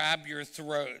I'll grab your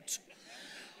throat."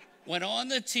 When on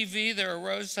the TV there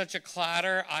arose such a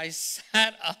clatter, I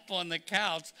sat up on the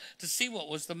couch to see what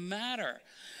was the matter.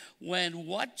 When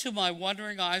what to my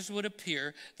wondering eyes would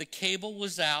appear, the cable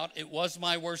was out. It was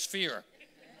my worst fear.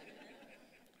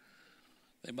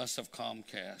 They must have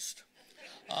Comcast.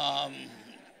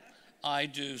 I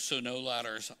do, so no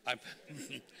letters.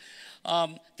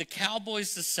 The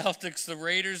Cowboys, the Celtics, the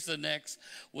Raiders, the Knicks.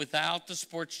 Without the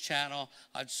sports channel,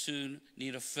 I'd soon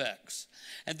need a fix.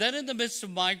 And then in the midst of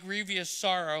my grievous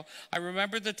sorrow, I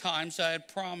remembered the times I had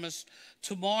promised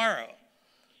tomorrow.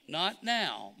 Not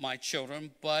now, my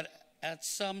children, but at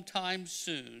some time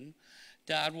soon,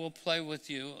 Dad will play with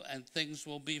you and things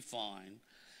will be fine.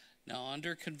 Now,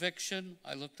 under conviction,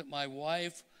 I looked at my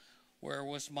wife. Where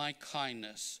was my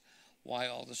kindness? Why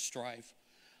all the strife?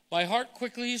 My heart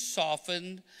quickly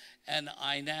softened, and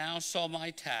I now saw my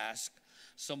task.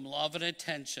 Some love and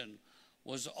attention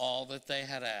was all that they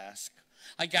had asked.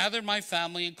 I gathered my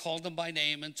family and called them by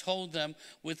name and told them,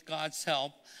 with God's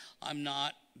help, I'm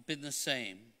not been the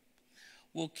same.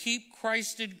 We'll keep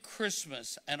Christ in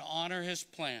Christmas and honor his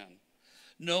plan.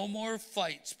 No more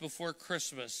fights before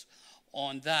Christmas.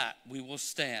 On that we will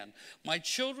stand. My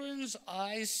children's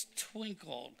eyes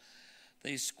twinkled.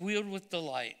 They squealed with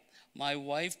delight. My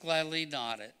wife gladly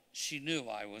nodded. She knew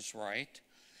I was right.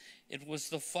 It was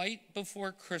the fight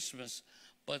before Christmas,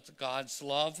 but God's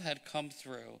love had come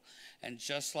through, and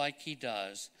just like he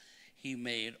does, he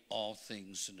made all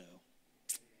things new.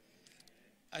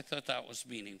 I thought that was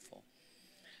meaningful.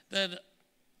 Then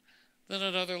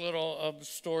another little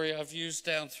story I've used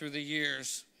down through the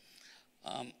years.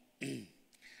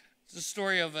 It's the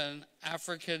story of an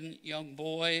African young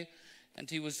boy, and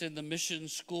he was in the mission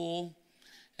school,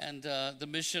 and the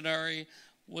missionary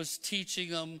was teaching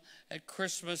them at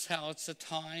Christmas how it's a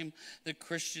time that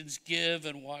Christians give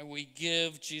and why we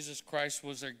give. Jesus Christ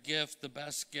was our gift, the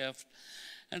best gift.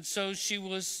 And so she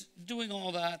was doing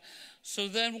all that. So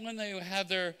then when they had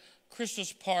their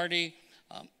Christmas party,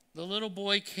 the little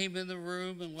boy came in the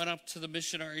room and went up to the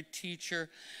missionary teacher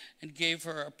and gave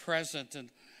her a present. And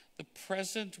the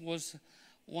present was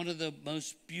one of the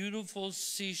most beautiful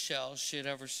seashells she had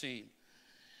ever seen.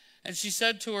 And she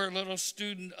said to her little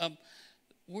student,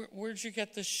 where'd you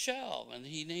get the shell? And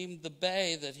he named the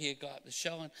bay that he had got the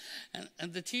shell in.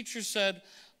 And the teacher said,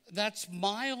 that's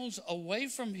miles away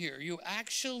from here. You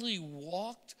actually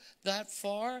walked that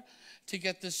far to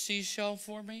get the seashell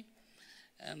for me?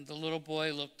 And the little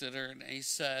boy looked at her and he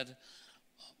said,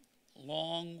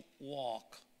 long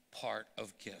walk, part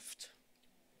of gift.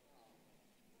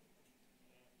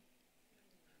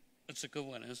 It's a good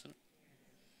one, isn't it?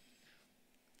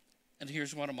 And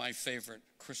here's one of my favorite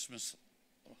Christmas.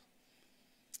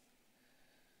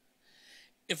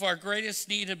 If our greatest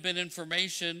need had been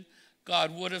information,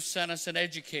 God would have sent us an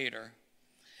educator.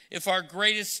 If our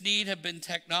greatest need had been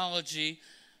technology,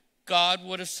 God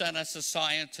would have sent us a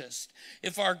scientist.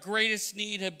 If our greatest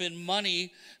need had been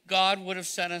money, God would have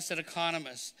sent us an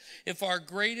economist. If our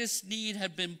greatest need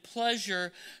had been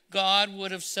pleasure, God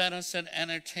would have sent us an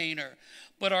entertainer.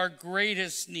 But our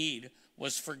greatest need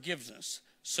was forgiveness,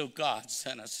 so God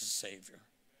sent us a Savior.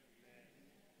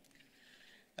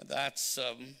 And that's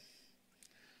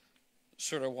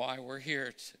sort of why we're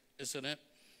here, isn't it?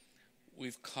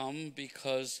 We've come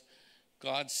because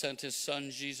God sent his son,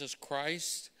 Jesus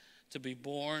Christ, to be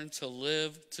born, to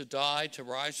live, to die, to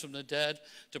rise from the dead,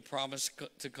 to promise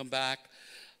to come back,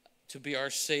 to be our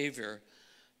Savior.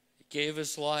 He gave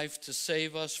his life to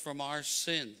save us from our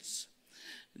sins.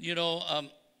 You know,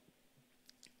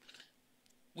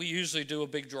 we usually do a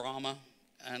big drama,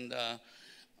 and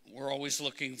we're always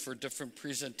looking for different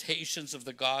presentations of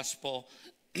the gospel.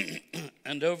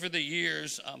 And over the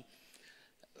years,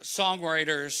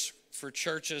 songwriters for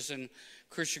churches and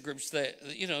Christian groups, they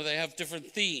have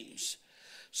different themes.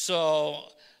 So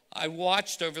I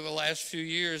watched over the last few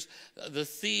years the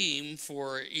theme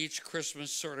for each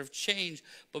Christmas sort of change,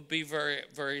 but be very,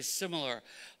 very similar.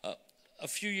 A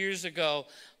few years ago,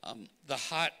 the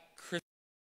hot Christmas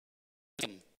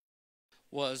theme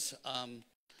was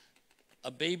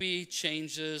a baby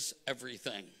changes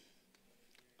everything.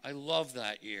 I love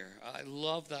that year. I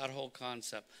love that whole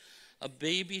concept. A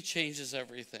baby changes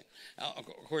everything. Of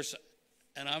course,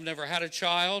 and I've never had a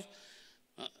child.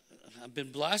 I've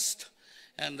been blessed.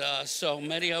 And so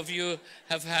many of you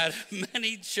have had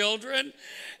many children.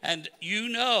 And you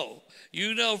know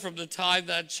from the time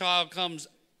that child comes,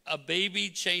 a baby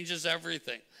changes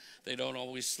everything. They don't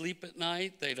always sleep at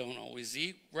night. They don't always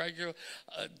eat regular.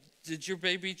 Did your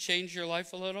baby change your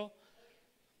life a little?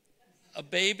 A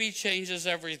baby changes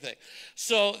everything.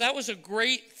 So that was a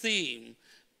great theme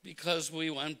because we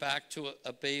went back to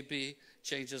a baby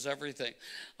changes everything.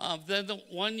 Then the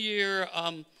one year,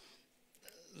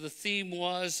 the theme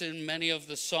was, in many of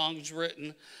the songs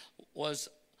written, was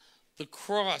the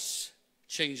cross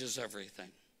changes everything.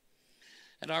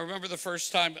 And I remember the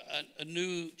first time a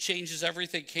new Changes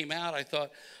Everything came out, I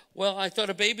thought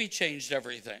a baby changed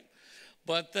everything.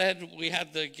 But then we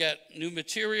had to get new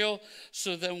material.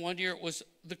 So then one year it was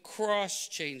the cross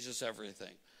changes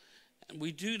everything. And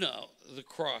we do know the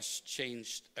cross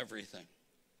changed everything.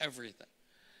 Everything.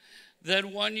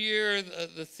 Then one year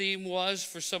the theme was,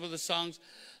 for some of the songs,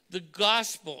 the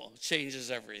gospel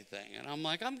changes everything. And I'm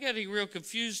like, I'm getting real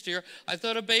confused here. I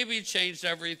thought a baby changed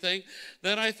everything.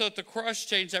 Then I thought the cross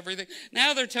changed everything.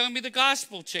 Now they're telling me the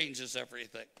gospel changes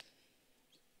everything.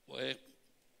 Wait.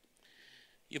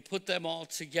 You put them all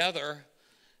together,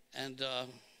 and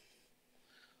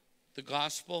the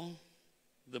gospel,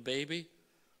 the baby,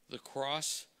 the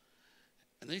cross,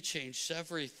 and they changed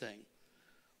everything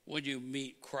when you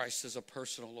meet Christ as a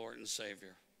personal Lord and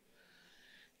Savior.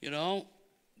 You know,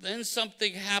 then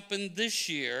something happened this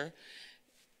year.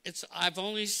 I've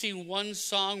only seen one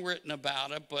song written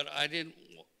about it, but I didn't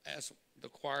ask the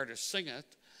choir to sing it.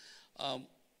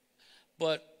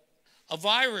 But a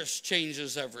virus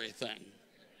changes everything.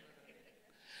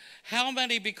 How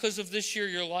many, because of this year,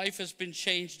 your life has been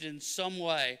changed in some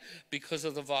way because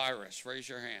of the virus? Raise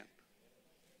your hand.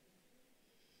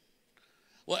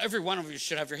 Well, every one of you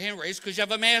should have your hand raised because you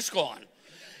have a mask on.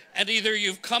 And either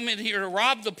you've come in here to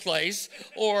rob the place,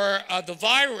 or the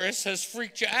virus has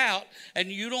freaked you out, and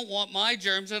you don't want my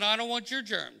germs, and I don't want your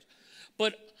germs.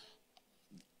 But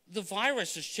the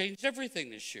virus has changed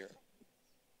everything this year.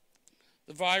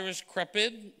 The virus crept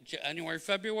in January,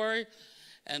 February,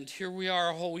 and here we are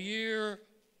a whole year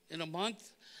in a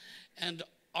month. And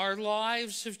our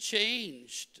lives have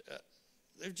changed.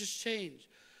 They've just changed.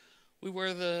 We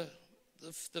wear the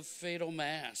fatal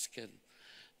mask. And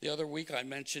the other week I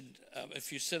mentioned,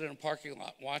 if you sit in a parking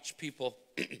lot, watch people,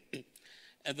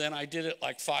 and then I did it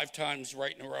like 5 times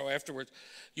right in a row afterwards.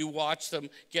 You watch them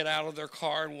get out of their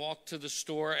car and walk to the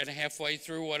store, and halfway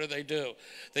through, what do?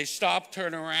 They stop,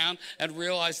 turn around, and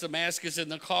realize the mask is in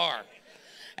the car.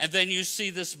 And then you see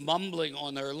this mumbling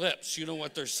on their lips. You know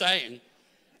what they're saying?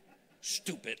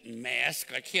 Stupid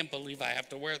mask. I can't believe I have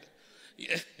to wear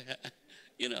that.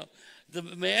 You know, the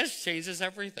mask changes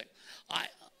everything.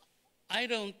 I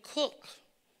don't cook.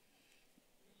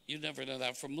 You never know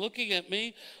that from looking at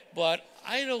me, but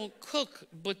I don't cook.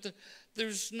 But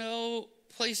there's no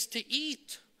place to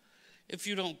eat if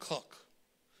you don't cook.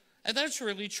 And that's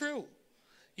really true.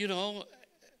 You know,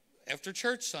 after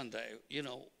church Sunday, you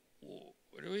know,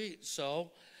 what do we eat?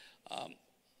 So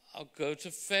I'll go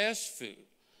to fast food.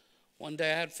 One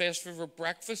day I had fast food for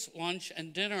breakfast, lunch,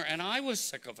 and dinner, and I was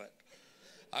sick of it.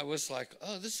 I was like,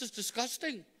 oh, this is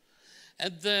disgusting.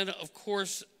 And then, of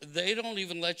course, they don't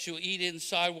even let you eat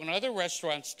inside when other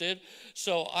restaurants did.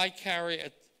 So I carry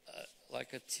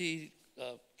like a tea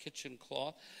kitchen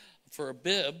cloth for a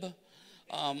bib.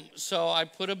 So I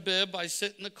put a bib, I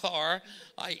sit in the car,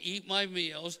 I eat my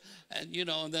meals, and, you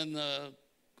know, and then the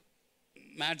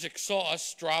magic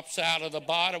sauce drops out of the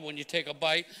bottom when you take a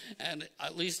bite, and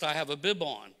at least I have a bib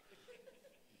on.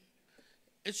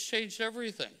 It's changed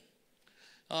everything.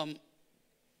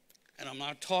 And I'm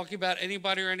not talking about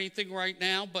anybody or anything right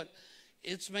now, but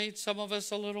it's made some of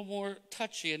us a little more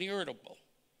touchy and irritable.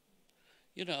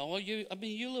 You know, you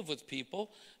live with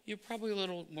people. You're probably a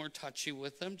little more touchy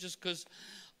with them just because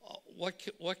what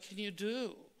can you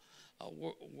do?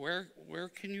 Where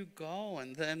can you go?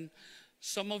 And then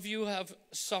some of you have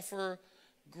suffered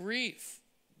grief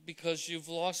because you've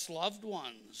lost loved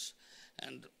ones,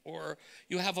 or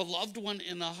you have a loved one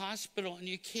in the hospital and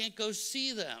you can't go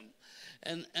see them.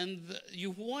 And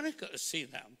you want to go see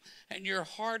them, and your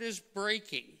heart is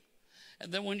breaking.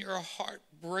 And then when your heart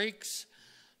breaks,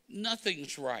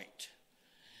 nothing's right.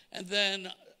 And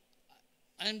then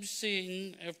I'm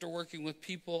seeing, after working with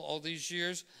people all these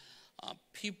years,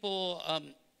 people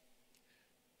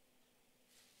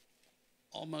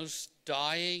almost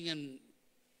dying and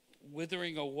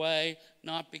withering away,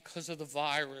 not because of the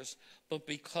virus, but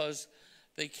because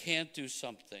they can't do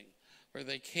something, or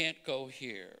they can't go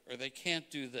here, or they can't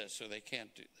do this, or they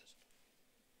can't do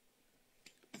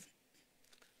this.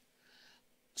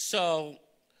 So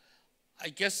I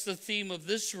guess the theme of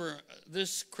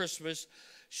this Christmas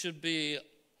should be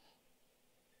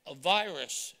a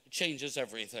virus changes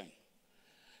everything.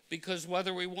 Because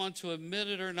whether we want to admit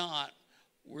it or not,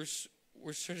 we're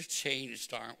sort of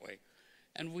changed, aren't we?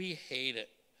 And we hate it.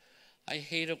 I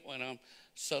hate it when I'm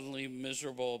suddenly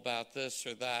miserable about this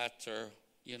or that, or,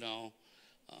 you know,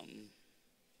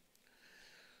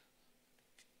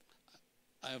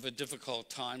 I have a difficult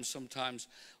time sometimes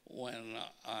when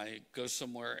I go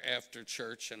somewhere after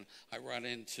church and I run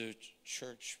into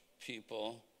church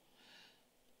people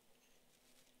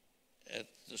at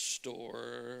the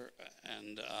store,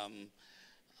 and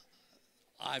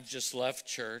I've just left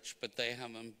church, but they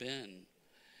haven't been.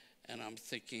 And I'm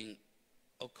thinking,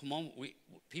 oh, come on, we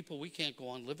can't go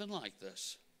on living like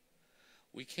this.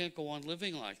 We can't go on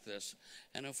living like this.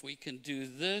 And if we can do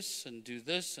this and do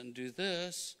this and do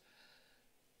this,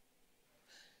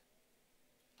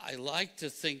 I like to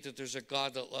think that there's a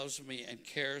God that loves me and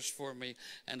cares for me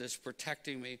and is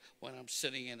protecting me when I'm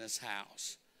sitting in his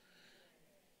house.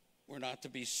 We're not to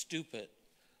be stupid,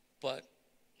 but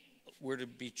we're to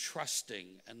be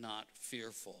trusting and not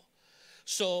fearful.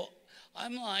 So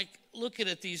I'm like looking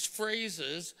at these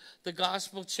phrases. The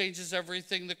gospel changes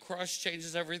everything. The cross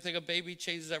changes everything. A baby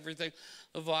changes everything.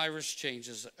 The virus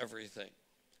changes everything.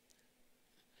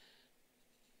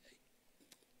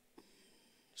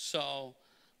 So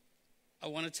I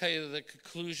want to tell you the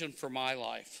conclusion for my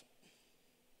life.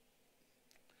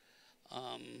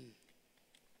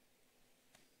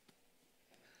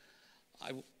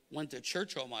 I went to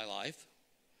church all my life,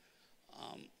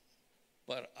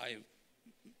 but I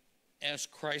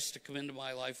asked Christ to come into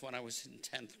my life when I was in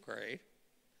 10th grade.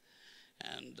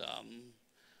 And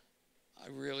I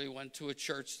really went to a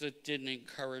church that didn't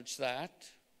encourage that.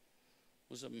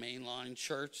 It was a mainline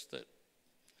church that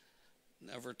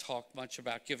never talked much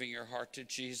about giving your heart to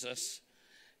Jesus.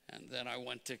 And then I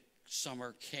went to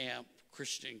summer camp,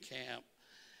 Christian camp,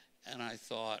 and I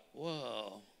thought,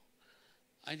 whoa,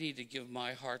 I need to give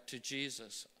my heart to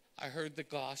Jesus. I heard the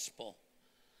gospel.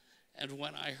 And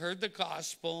when I heard the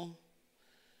gospel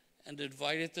and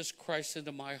invited this Christ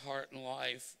into my heart and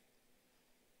life,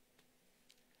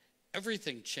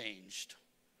 everything changed.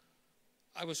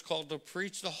 I was called to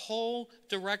preach. The whole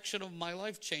direction of my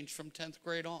life changed from 10th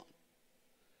grade on.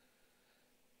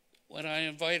 When I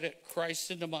invited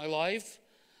Christ into my life,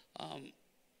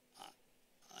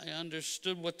 I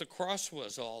understood what the cross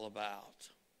was all about,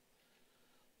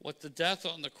 what the death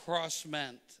on the cross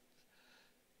meant,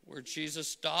 where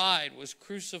Jesus died, was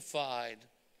crucified,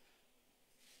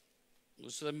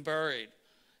 was then buried,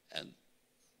 and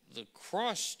the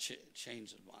cross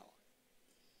changed my life.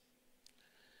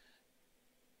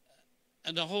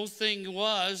 And the whole thing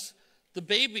was, the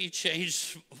baby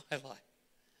changed my life.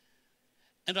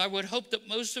 And I would hope that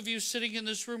most of you sitting in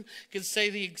this room can say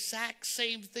the exact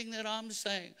same thing that I'm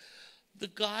saying. The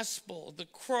gospel, the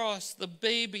cross, the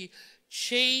baby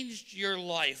changed your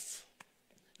life.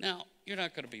 Now, you're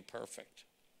not going to be perfect.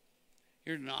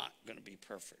 You're not going to be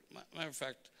perfect. Matter of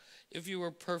fact, if you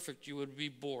were perfect, you would be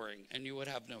boring and you would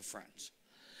have no friends.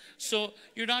 So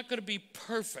you're not going to be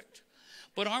perfect.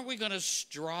 But aren't we going to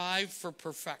strive for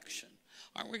perfection?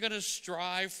 Aren't we going to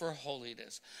strive for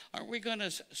holiness? Aren't we going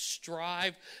to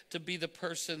strive to be the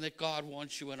person that God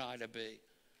wants you and I to be?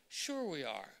 Sure we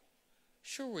are.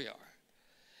 Sure we are.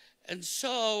 And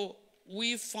so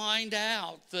we find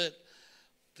out that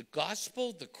the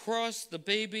gospel, the cross, the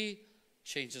baby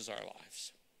changes our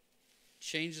lives.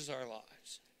 Changes our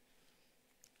lives.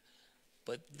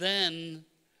 But then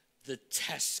the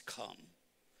tests come,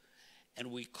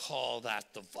 and we call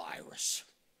that the virus.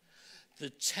 The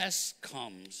test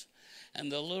comes,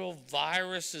 and the little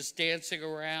virus is dancing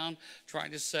around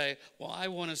trying to say, well, I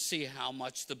want to see how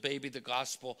much the baby, the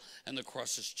gospel, and the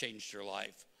cross has changed your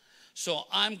life. So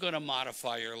I'm going to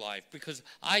modify your life because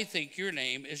I think your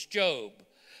name is Job.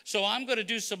 So I'm going to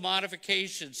do some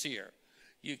modifications here.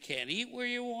 You can't eat where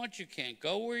you want. You can't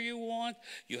go where you want.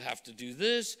 You have to do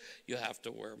this. You have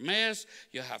to wear a mask.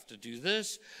 You have to do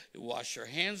this. You wash your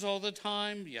hands all the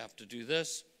time. You have to do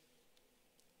this.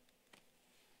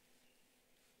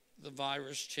 The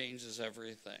virus changes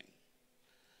everything.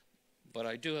 But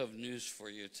I do have news for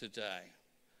you today.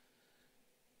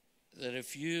 That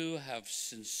if you have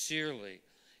sincerely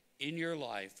in your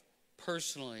life,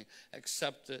 personally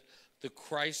accepted the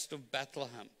Christ of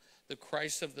Bethlehem, the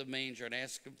Christ of the manger, and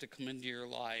ask him to come into your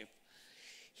life,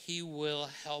 he will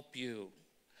help you.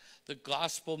 The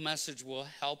gospel message will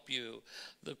help you.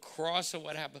 The cross of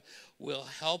what happened will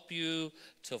help you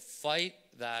to fight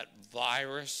that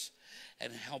virus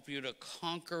and help you to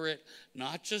conquer it,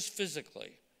 not just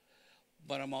physically,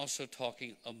 but I'm also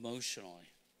talking emotionally,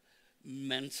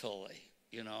 mentally,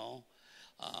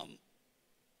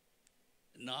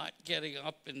 not getting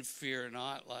up in fear,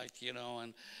 not like,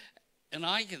 and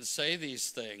I can say these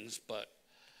things, but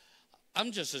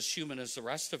I'm just as human as the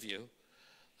rest of you.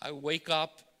 I wake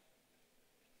up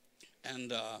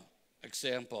and,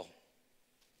 example,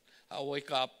 I'll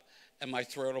wake up and my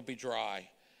throat will be dry,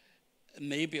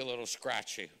 maybe a little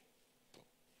scratchy.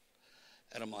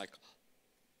 And I'm like,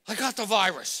 I got the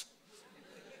virus.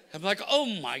 I'm like, oh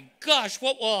my gosh,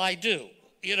 what will I do?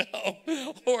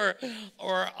 Or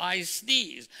I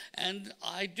sneeze, and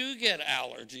I do get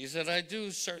allergies, and I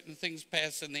do certain things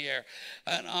pass in the air,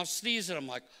 and I'll sneeze, and I'm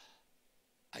like,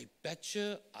 I bet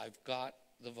you I've got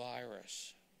the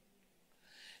virus.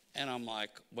 And I'm like,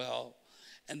 well,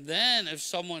 and then if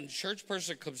someone, church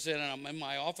person comes in, and I'm in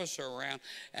my office or around,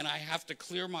 and I have to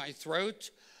clear my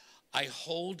throat, I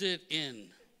hold it in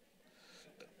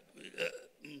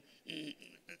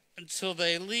until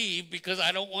they leave, because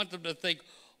I don't want them to think,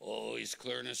 oh, he's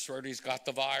clearing his throat, he's got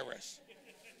the virus.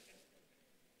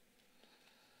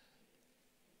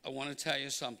 I want to tell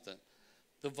you something.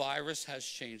 The virus has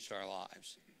changed our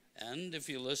lives. And if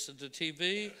you listen to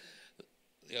TV,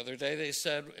 the other day they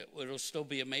said it'll still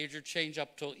be a major change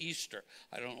up till Easter.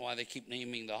 I don't know why they keep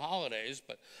naming the holidays,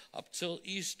 but up till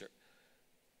Easter.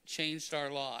 Changed our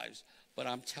lives. But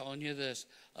I'm telling you this,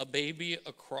 a baby,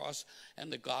 a cross,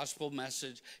 and the gospel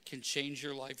message can change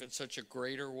your life in such a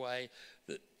greater way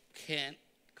that can't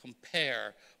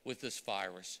compare with this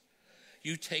virus.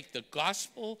 You take the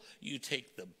gospel, you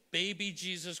take the baby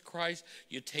Jesus Christ,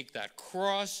 you take that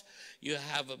cross, you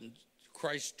have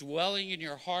Christ dwelling in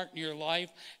your heart and your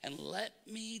life, and let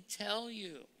me tell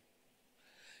you,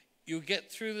 you'll get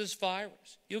through this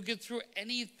virus. You'll get through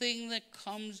anything that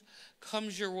comes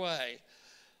your way.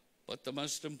 But the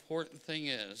most important thing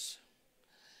is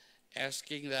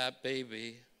asking that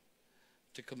baby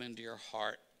to come into your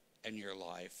heart and your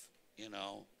life,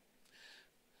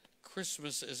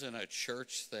 Christmas isn't a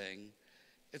church thing.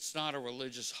 It's not a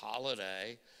religious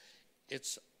holiday.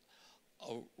 It's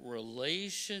a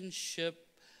relationship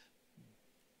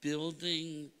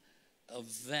building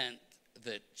event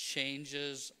that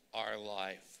changes our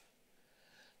life.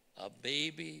 A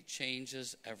baby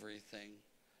changes everything.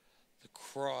 The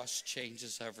cross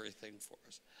changes everything for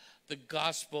us. The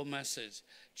gospel message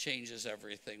changes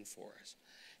everything for us.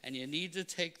 And you need to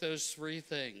take those three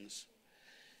things.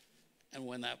 And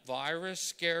when that virus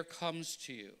scare comes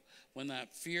to you, when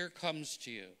that fear comes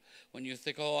to you, when you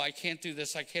think, oh, I can't do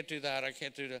this, I can't do that, I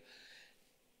can't do that,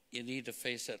 you need to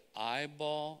face it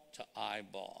eyeball to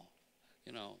eyeball.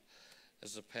 You know,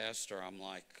 as a pastor, I'm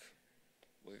like,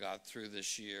 we got through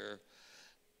this year.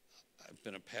 I've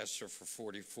been a pastor for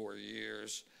 44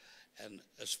 years. And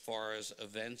as far as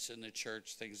events in the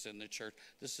church, things in the church,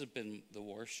 this has been the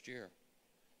worst year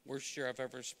I've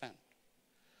ever spent.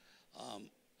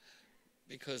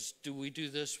 Because do we do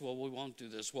this? Well, we won't do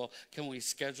this. Well, can we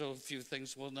schedule a few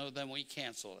things? Well, no, then we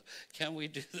cancel it. Can we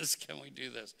do this? Can we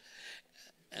do this?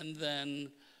 And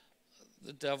then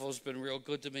the devil's been real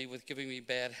good to me with giving me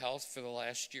bad health for the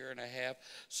last year and a half.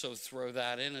 So throw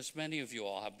that in. As many of you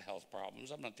all have health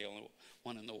problems. I'm not the only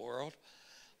one in the world.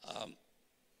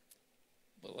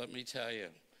 But let me tell you,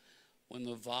 when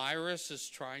the virus is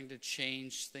trying to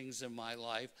change things in my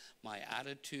life, my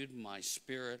attitude, my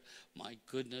spirit, my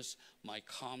goodness, my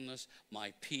calmness,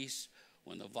 my peace,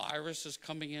 when the virus is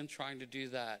coming in trying to do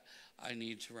that, I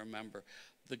need to remember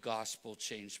the gospel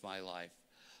changed my life.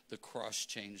 The cross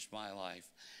changed my life.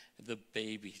 The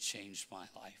baby changed my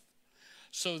life.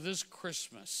 So this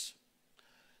Christmas,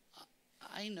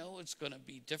 I know it's going to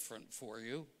be different for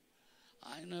you.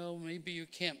 I know maybe you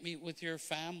can't meet with your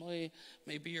family.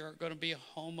 Maybe you're going to be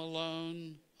home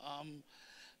alone.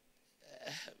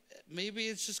 Maybe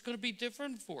it's just going to be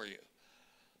different for you.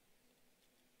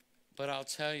 But I'll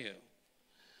tell you,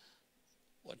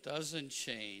 what doesn't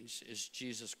change is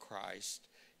Jesus Christ.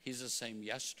 He's the same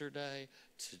yesterday,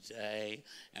 today,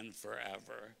 and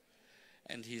forever.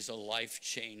 And he's a life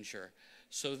changer.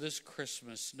 So this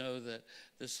Christmas, know that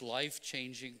this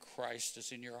life-changing Christ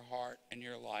is in your heart and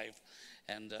your life.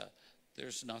 And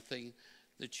there's nothing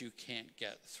that you can't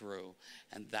get through.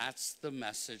 And that's the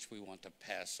message we want to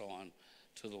pass on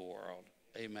to the world.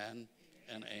 Amen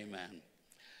and amen.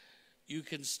 You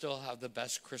can still have the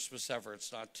best Christmas ever.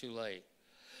 It's not too late.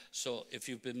 So if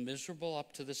you've been miserable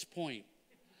up to this point,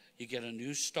 you get a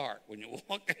new start when you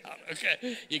walk out,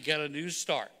 okay? You get a new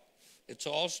start. It's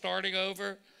all starting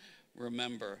over.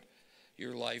 Remember,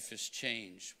 your life is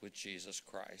changed with Jesus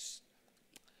Christ.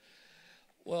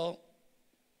 Well,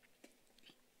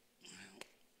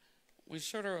 we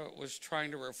sort of was trying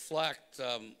to reflect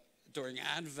during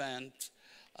Advent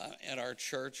at our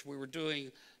church. We were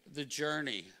doing the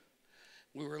journey.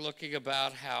 We were looking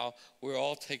about how we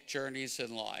all take journeys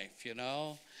in life, you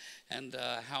know, and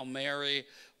how Mary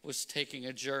was taking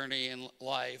a journey in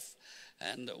life.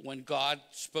 And when God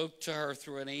spoke to her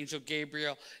through an angel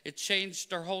Gabriel, it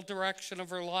changed her whole direction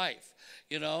of her life,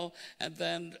 you know. And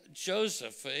then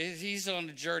Joseph, he's on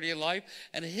a journey in life,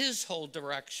 and his whole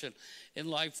direction in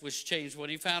life was changed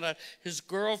when he found out his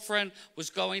girlfriend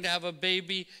was going to have a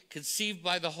baby conceived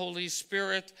by the Holy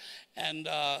Spirit, and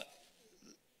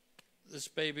this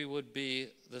baby would be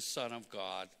the Son of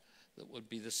God, that would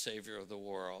be the Savior of the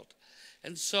world.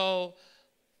 And so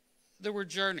there were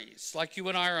journeys, like you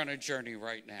and I are on a journey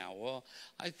right now. Well,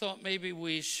 I thought maybe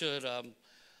we should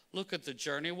look at the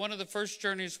journey. One of the first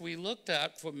journeys we looked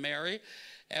at for Mary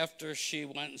after she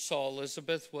went and saw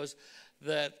Elizabeth was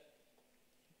that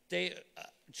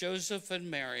Joseph and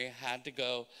Mary had to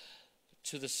go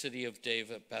to the city of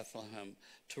David, Bethlehem,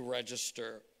 to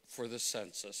register for the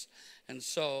census. And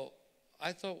so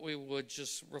I thought we would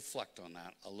just reflect on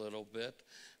that a little bit,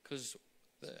 because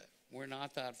we're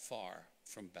not that far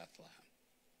from Bethlehem.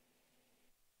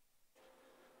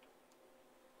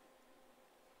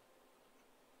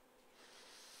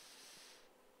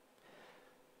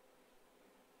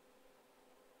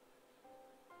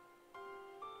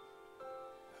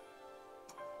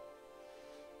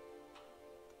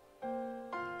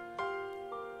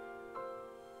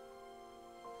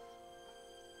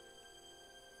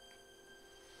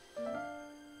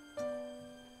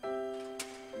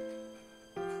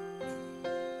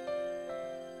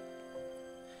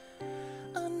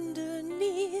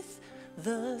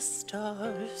 The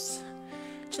stars,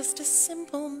 just a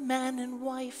simple man and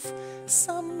wife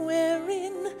somewhere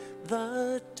in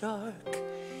the dark.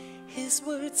 His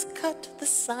words cut the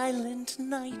silent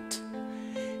night.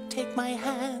 Take my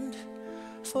hand,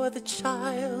 for the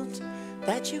child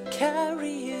that you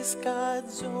carry is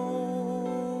God's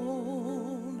own.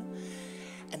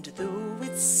 And though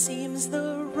it seems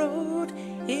the road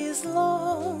is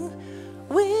long,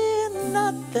 we're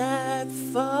not that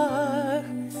far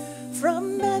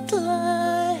from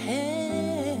Bethlehem,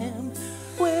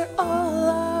 where all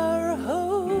our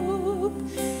hope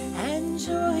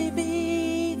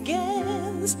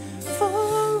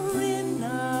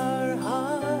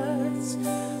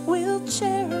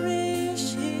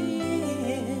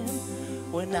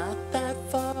not that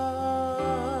far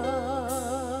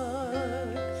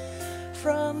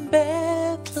from Bethlehem.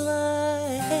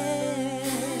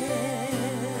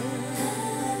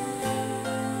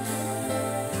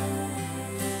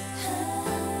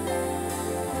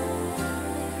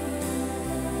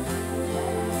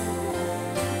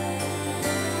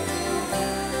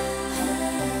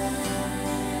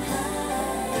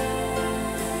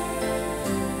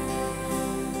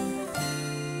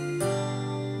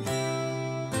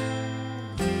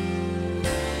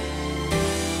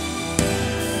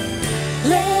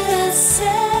 Let us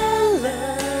celebrate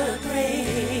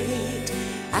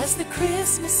as the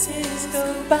Christmases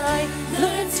go by.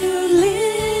 Learn to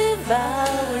live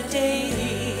our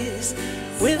days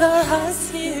with our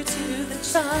hearts near to the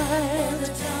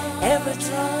child, ever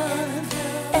drawn,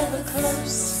 ever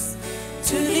close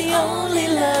to the only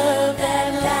love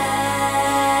that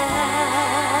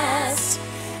lasts.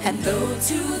 And though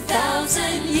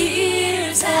 2,000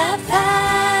 years have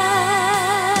passed,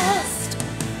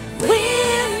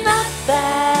 we're not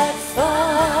that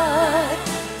far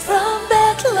from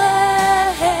Bethlehem,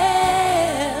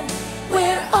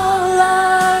 where all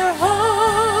our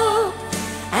hope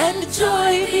and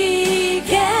joy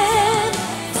began.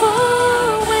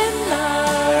 For when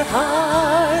our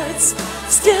hearts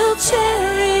still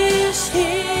cherish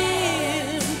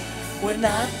Him, we're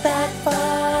not that far.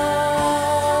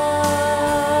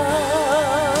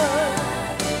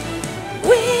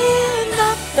 We're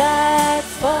not that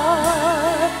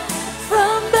far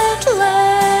from Bethlehem,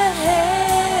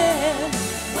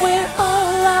 where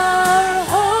all our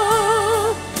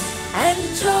hope and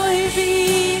joy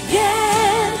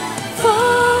began. For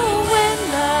when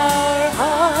our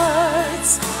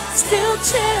hearts still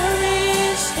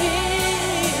cherish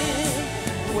Him,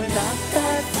 we're not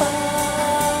that far.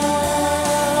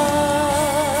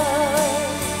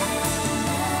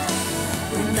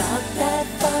 We're not that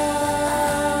far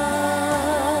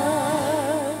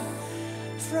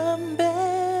from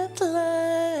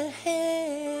Bethlehem.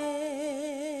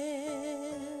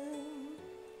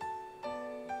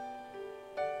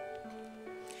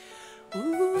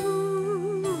 Ooh,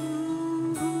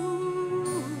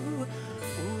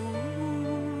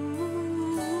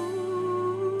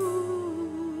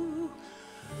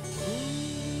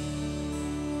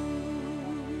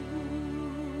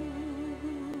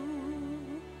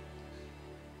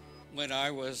 When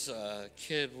I was a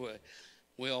kid,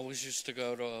 we always used to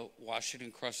go to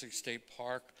Washington Crossing State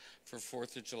Park for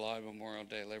 4th of July, Memorial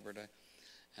Day, Labor Day.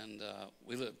 And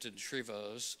we lived in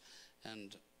Trevose,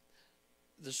 and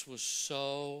this was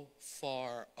so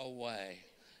far away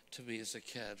to me as a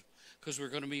kid, because we were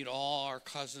going to meet all our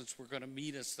cousins. Were going to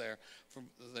meet us there.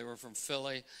 They were from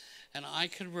Philly. And I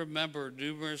can remember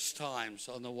numerous times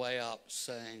on the way up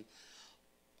saying,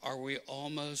 "Are we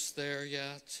almost there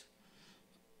yet?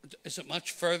 Is it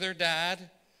much further, Dad?"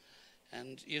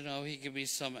 And, you know, he gave me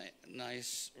some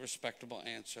nice, respectable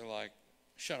answer like,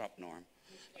 "Shut up, Norm."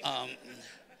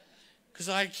 Because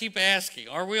I keep asking,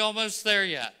 "Are we almost there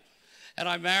yet?" And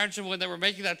I imagine when they were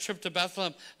making that trip to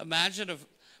Bethlehem, imagine if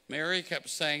Mary kept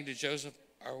saying to Joseph,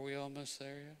 "Are we almost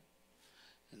there yet?"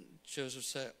 And Joseph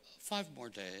said, 5 more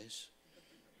days,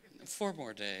 4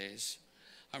 more days.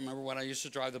 I remember when I used to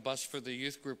drive the bus for the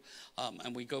youth group,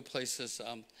 and we go places,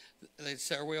 they'd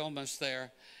say, "Are we almost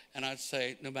there?" And I'd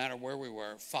say, no matter where we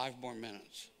were, 5 more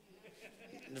minutes.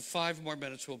 In 5 more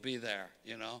minutes, we'll be there,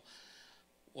 you know.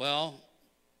 Well,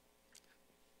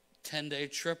 10-day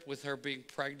trip with her being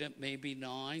pregnant, maybe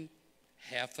 9.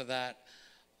 Half of that,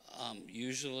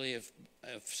 usually if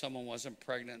someone wasn't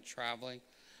pregnant, traveling.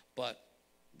 But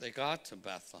they got to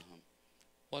Bethlehem.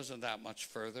 Wasn't that much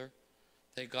further.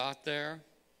 They got there.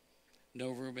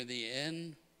 No room in the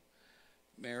inn.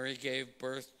 Mary gave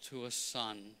birth to a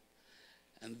son.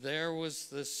 And there was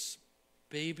this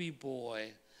baby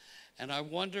boy. And I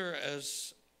wonder,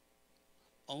 as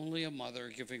only a mother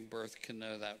giving birth can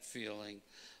know that feeling,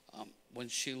 when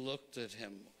she looked at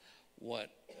him,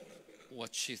 what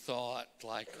she thought,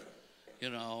 like, you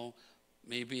know,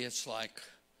 maybe it's like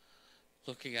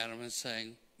looking at him and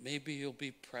saying, "Maybe you'll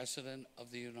be president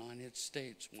of the United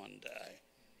States one day."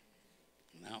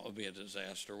 That would be a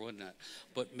disaster, wouldn't it?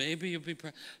 But maybe you'll be,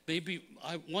 maybe,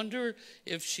 I wonder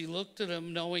if she looked at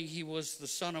him knowing he was the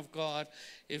Son of God,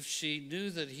 if she knew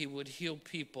that he would heal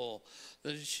people,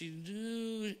 that she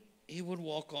knew he would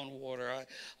walk on water.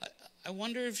 I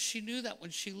wonder if she knew that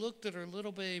when she looked at her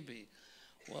little baby.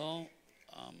 Well,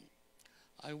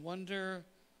 I wonder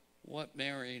what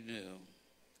Mary knew.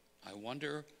 I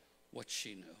wonder what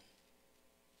she knew.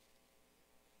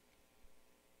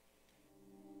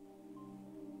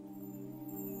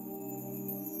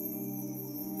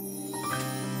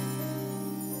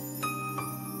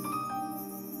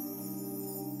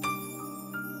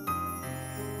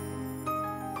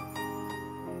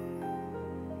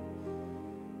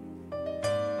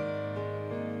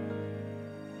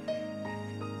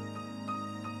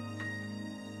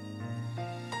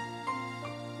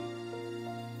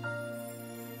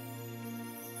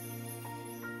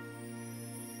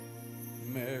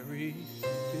 Mary,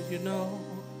 did you know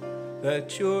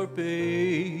that your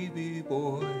baby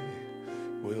boy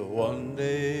will one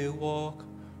day walk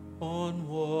on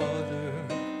water?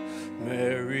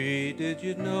 Mary, did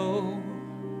you know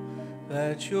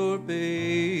that your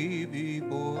baby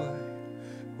boy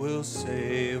will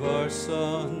save our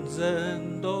sons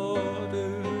and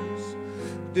daughters?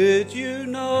 Did you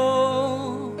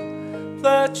know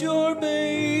that your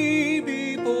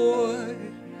baby boy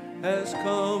has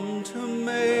come to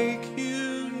make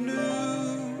you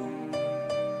new?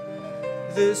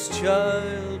 This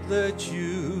child that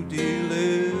you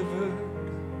delivered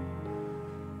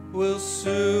will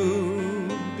soon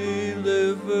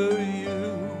deliver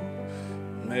you.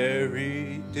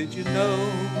 Mary, did you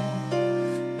know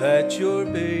that your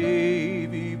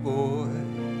baby boy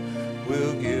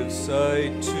will give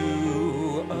sight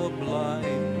to a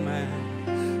blind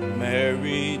man?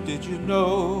 Mary, did you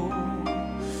know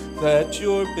that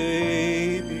your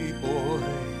baby boy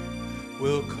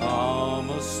will calm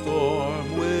a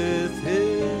storm with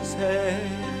his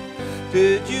hand?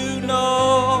 Did you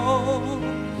know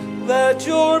that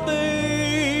your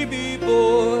baby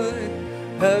boy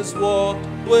has walked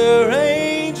where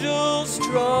angels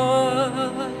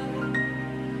trod?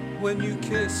 When you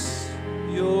kiss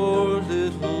your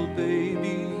little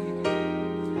baby,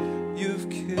 you've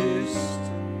kissed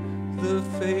the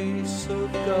face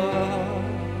of God.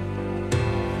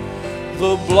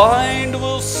 The blind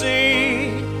will see,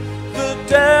 the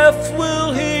deaf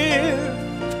will hear,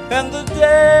 and the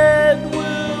dead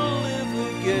will live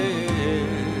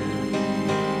again.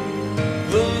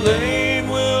 The lame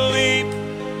will leap,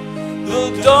 the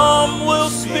dumb will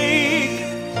speak,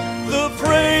 the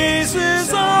praises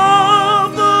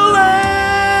of the Lamb.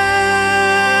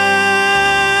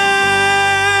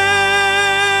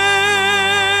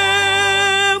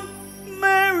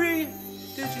 Mary,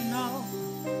 did you know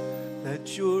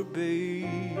that your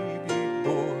baby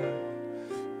boy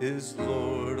is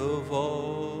Lord of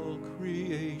all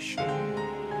creation?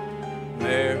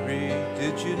 Mary,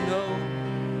 did you know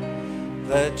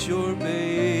that your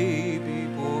baby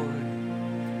boy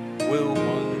will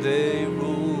one day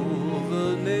rule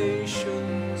the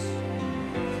nations?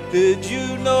 Did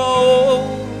you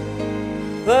know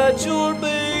that your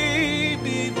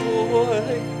baby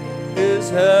boy is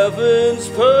heaven's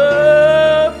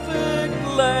perfect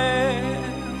Lamb?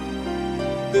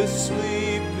 This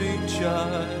sleeping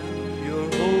child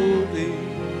you're holding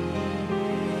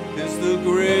is the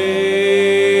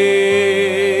great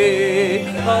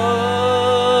I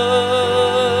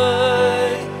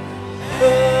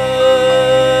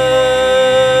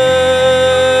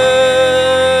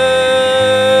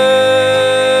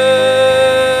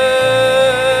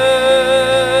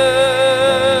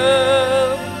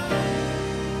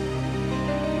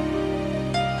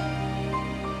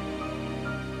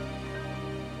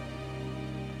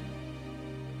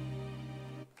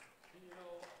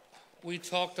We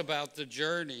talked about the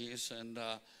journeys, and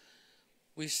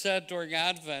we said during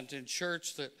Advent in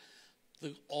church that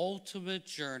the ultimate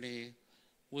journey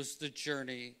was the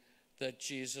journey that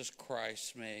Jesus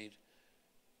Christ made.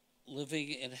 Living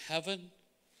in heaven,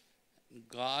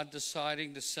 God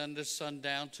deciding to send his son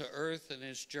down to earth in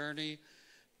his journey,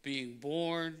 being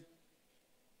born,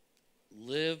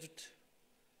 lived,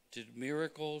 did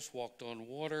miracles, walked on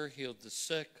water, healed the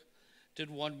sick, did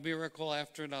one miracle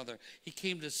after another. He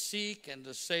came to seek and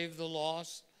to save the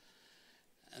lost.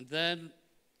 And then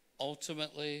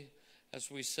ultimately, as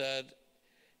we said,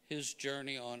 his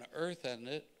journey on earth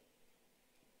ended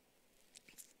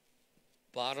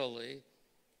bodily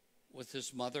with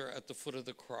his mother at the foot of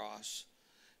the cross.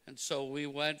 And so we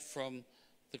went from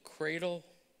the cradle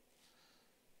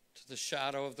to the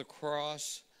shadow of the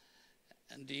cross.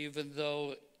 And even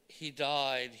though he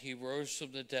died, he rose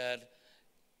from the dead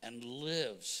and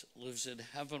lives in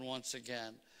heaven once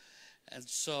again. And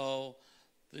so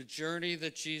the journey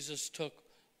that Jesus took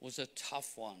was a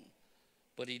tough one,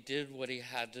 but he did what he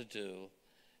had to do,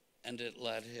 and it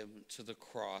led him to the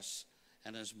cross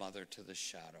and his mother to the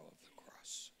shadow of the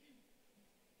cross.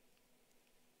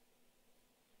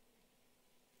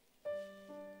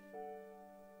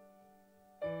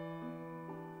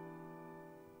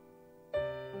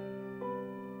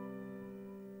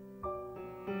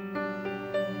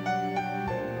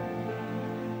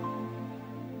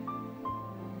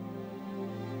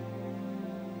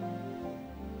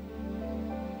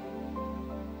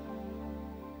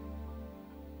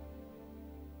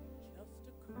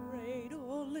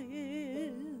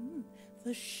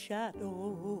 The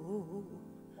shadow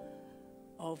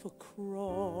of a cross.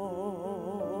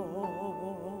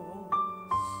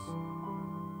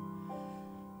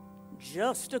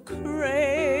 just a cradle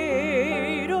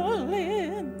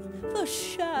in the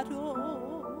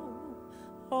shadow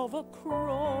of a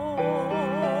cross.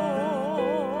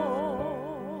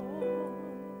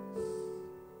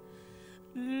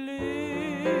 Little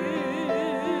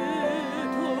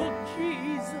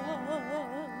Jesus,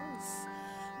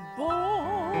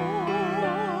 born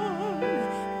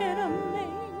in a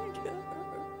manger,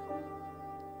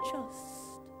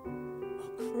 just a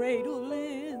cradle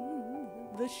in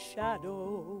the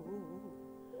shadow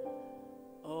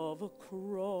of a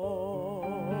cross.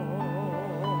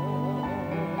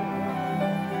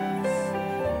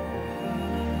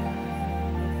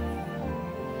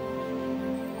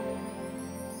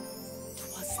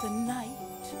 'Twas the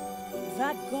night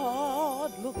that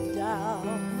God looked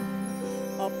down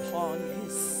upon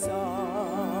his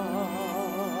son.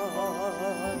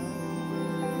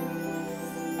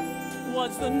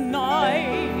 'Twas the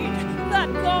night that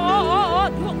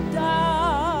God looked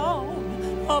down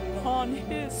upon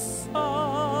his son.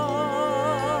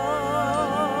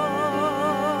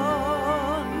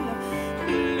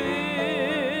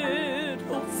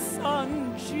 Little son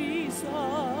Jesus,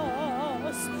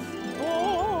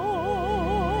 born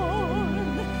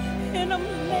in a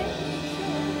manger.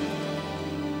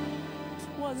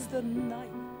 'Twas the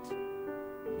night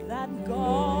that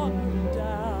God looked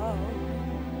down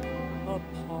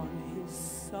upon his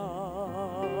son.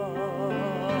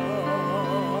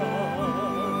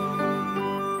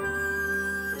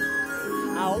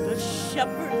 How the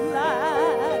shepherd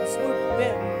lads were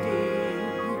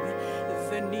bending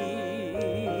the knee,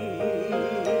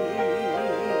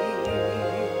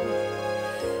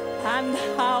 and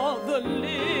how the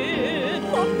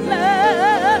little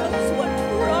lambs were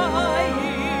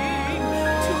trying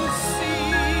to see.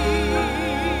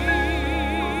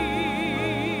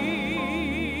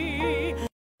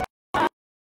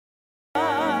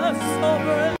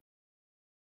 Passover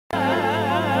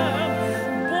lamb,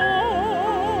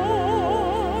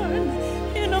 born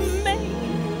in a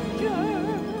manger,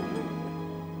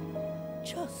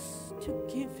 just to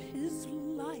give his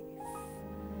life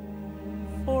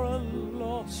for a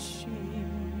lost sheep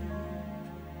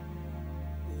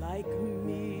like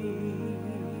me.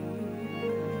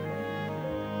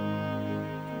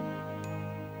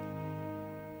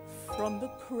 From the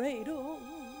cradle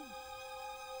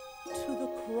to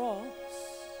the cross,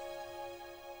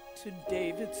 to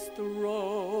David's throne.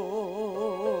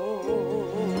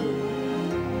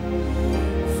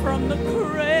 From the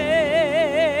cradle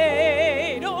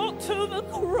to the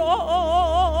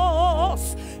cross,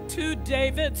 to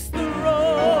David's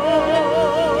throne.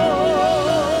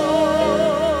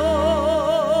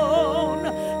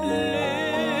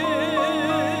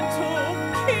 Little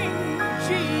King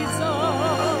Jesus,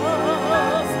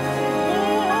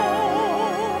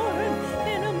 born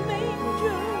in a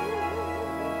manger.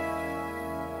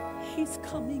 He's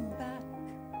coming back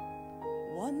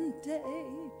one day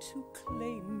to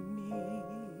claim me.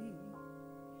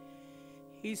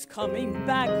 He's coming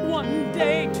back one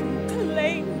day to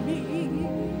claim me.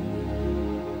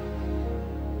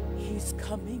 He's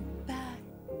coming back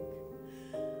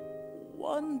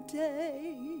one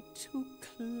day to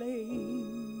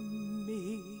claim me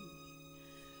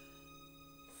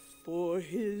for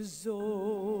his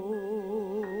own.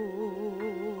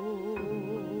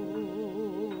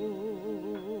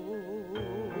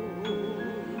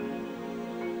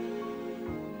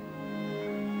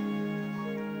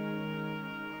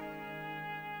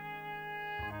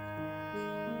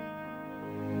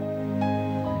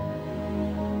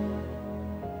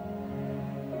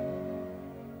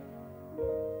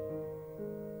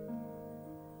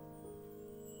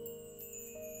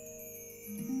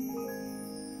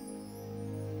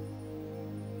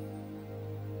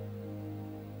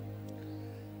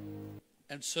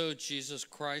 And so Jesus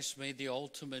Christ made the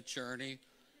ultimate journey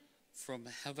from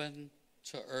heaven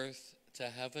to earth to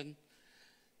heaven.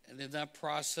 And in that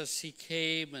process, he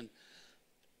came, and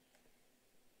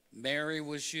Mary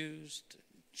was used,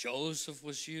 Joseph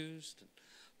was used,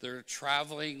 their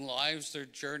traveling lives, their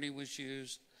journey was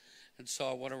used. And so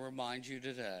I want to remind you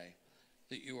today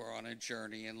that you are on a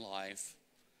journey in life,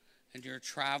 and you're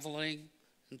traveling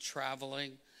and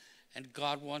traveling. And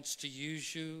God wants to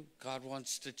use you. God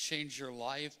wants to change your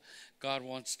life. God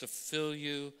wants to fill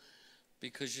you,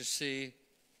 because you see,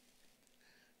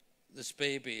 this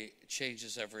baby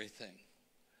changes everything.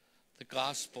 The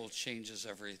gospel changes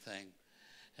everything.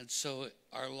 And so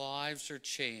our lives are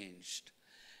changed.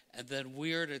 And then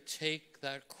we are to take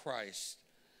that Christ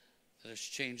that has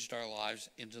changed our lives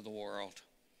into the world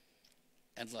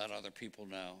and let other people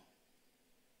know.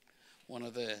 One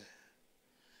of the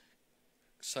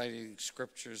exciting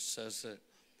scriptures says that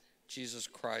Jesus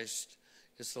Christ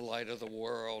is the light of the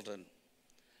world, and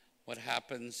what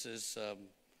happens is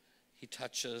he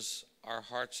touches our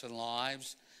hearts and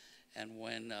lives, and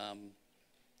when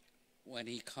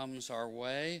he comes our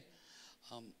way,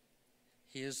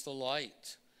 he is the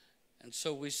light. And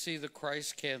so we see the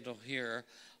Christ candle here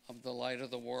of the light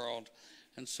of the world,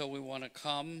 and so we want to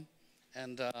come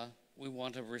and we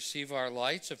want to receive our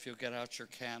lights. If you'll get out your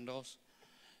candles,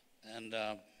 and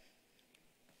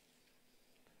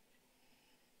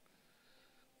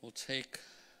we'll take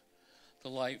the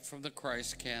light from the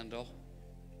Christ candle.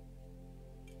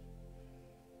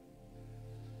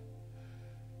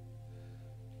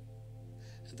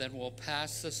 And then we'll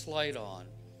pass this light on.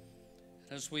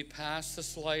 And as we pass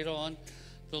this light on,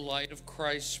 the light of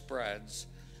Christ spreads.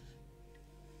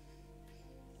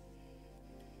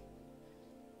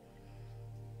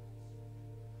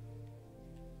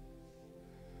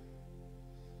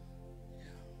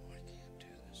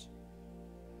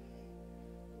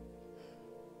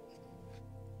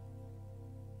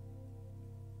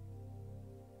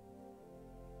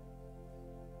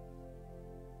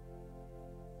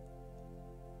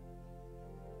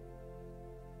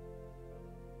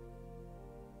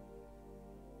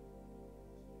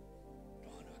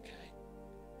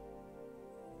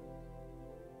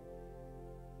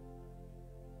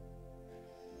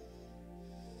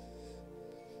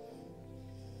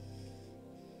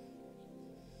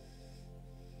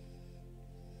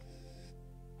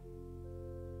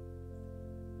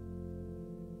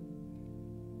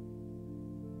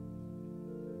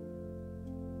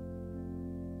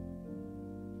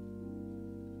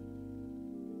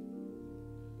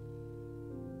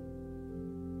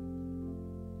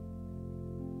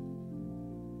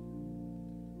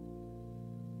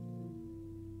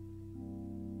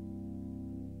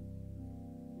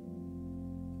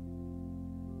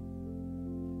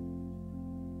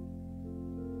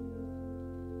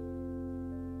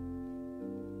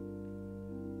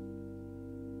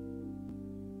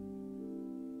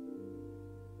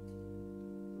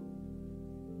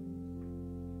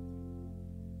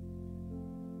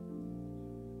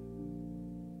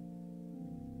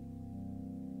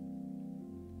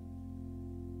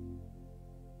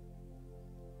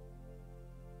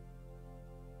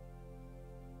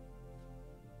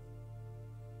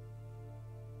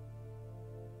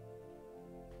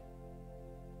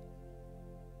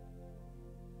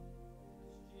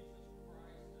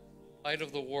 Light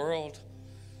of the world,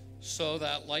 so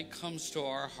that light comes to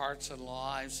our hearts and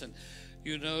lives. And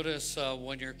you notice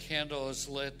when your candle is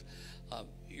lit,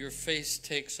 your face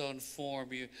takes on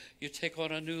form. You take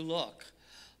on a new look.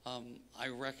 I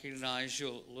recognize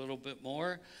you a little bit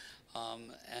more,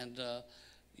 and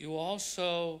you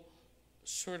also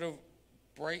sort of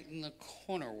brighten the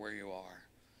corner where you are,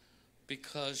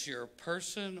 because you're a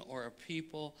person or a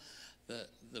people.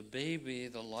 The baby,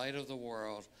 the light of the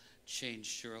world,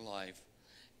 changed your life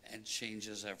and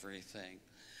changes everything.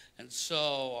 And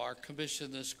so our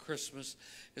commission this Christmas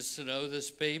is to know this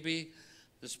baby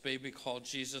called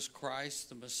Jesus Christ,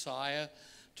 the Messiah,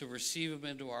 to receive him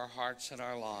into our hearts and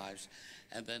our lives,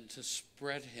 and then to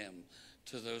spread him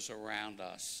to those around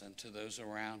us and to those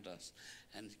around us,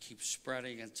 and keep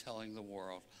spreading and telling the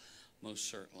world, most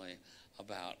certainly,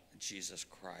 about Jesus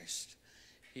Christ.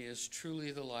 He is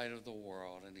truly the light of the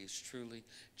world, and he's truly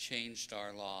changed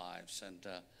our lives. And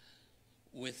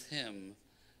with him,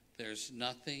 there's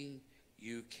nothing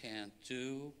you can't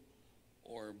do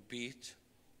or beat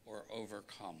or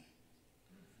overcome.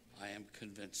 I am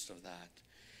convinced of that.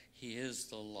 He is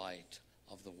the light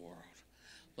of the world.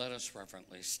 Let us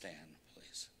reverently stand,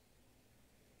 please.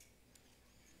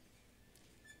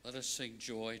 Let us sing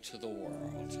Joy to the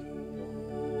World.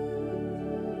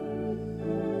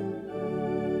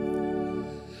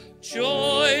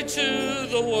 Joy to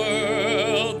the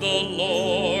world, the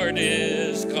Lord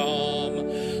is come.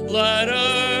 Let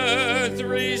earth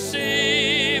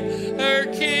receive her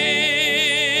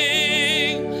King.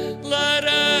 Let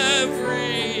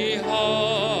every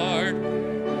heart,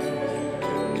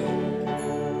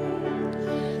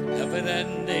 heaven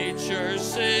and nature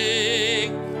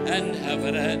sing, and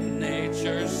heaven and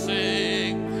nature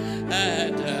sing,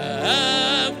 and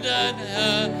heaven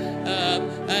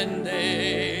and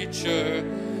nature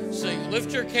sing.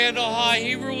 Lift your candle high.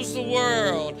 He rules the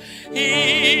world.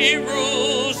 He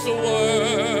rules the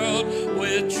world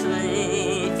with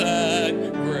truth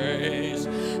and grace,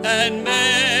 and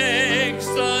makes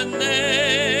the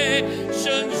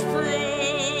nations prove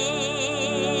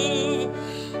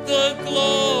the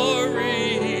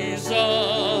glories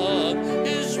of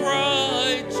his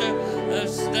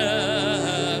righteousness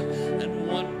and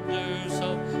wonders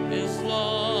of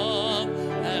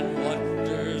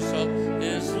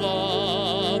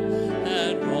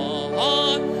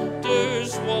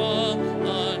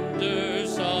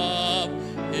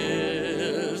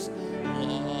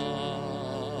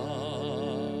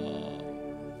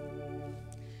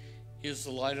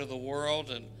light of the world,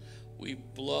 and we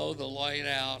blow the light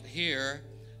out here,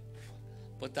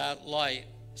 but that light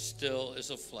still is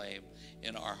a flame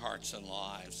in our hearts and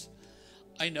lives.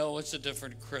 I know it's a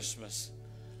different Christmas.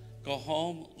 Go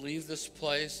home, leave this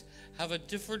place, have a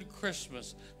different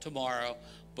Christmas tomorrow,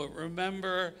 but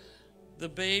remember, the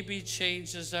baby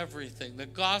changes everything. The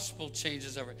gospel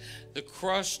changes everything. The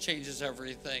cross changes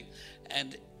everything,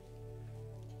 and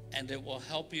it will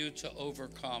help you to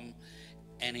overcome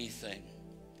anything.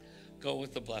 Go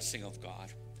with the blessing of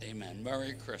God. Amen.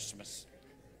 Merry Christmas.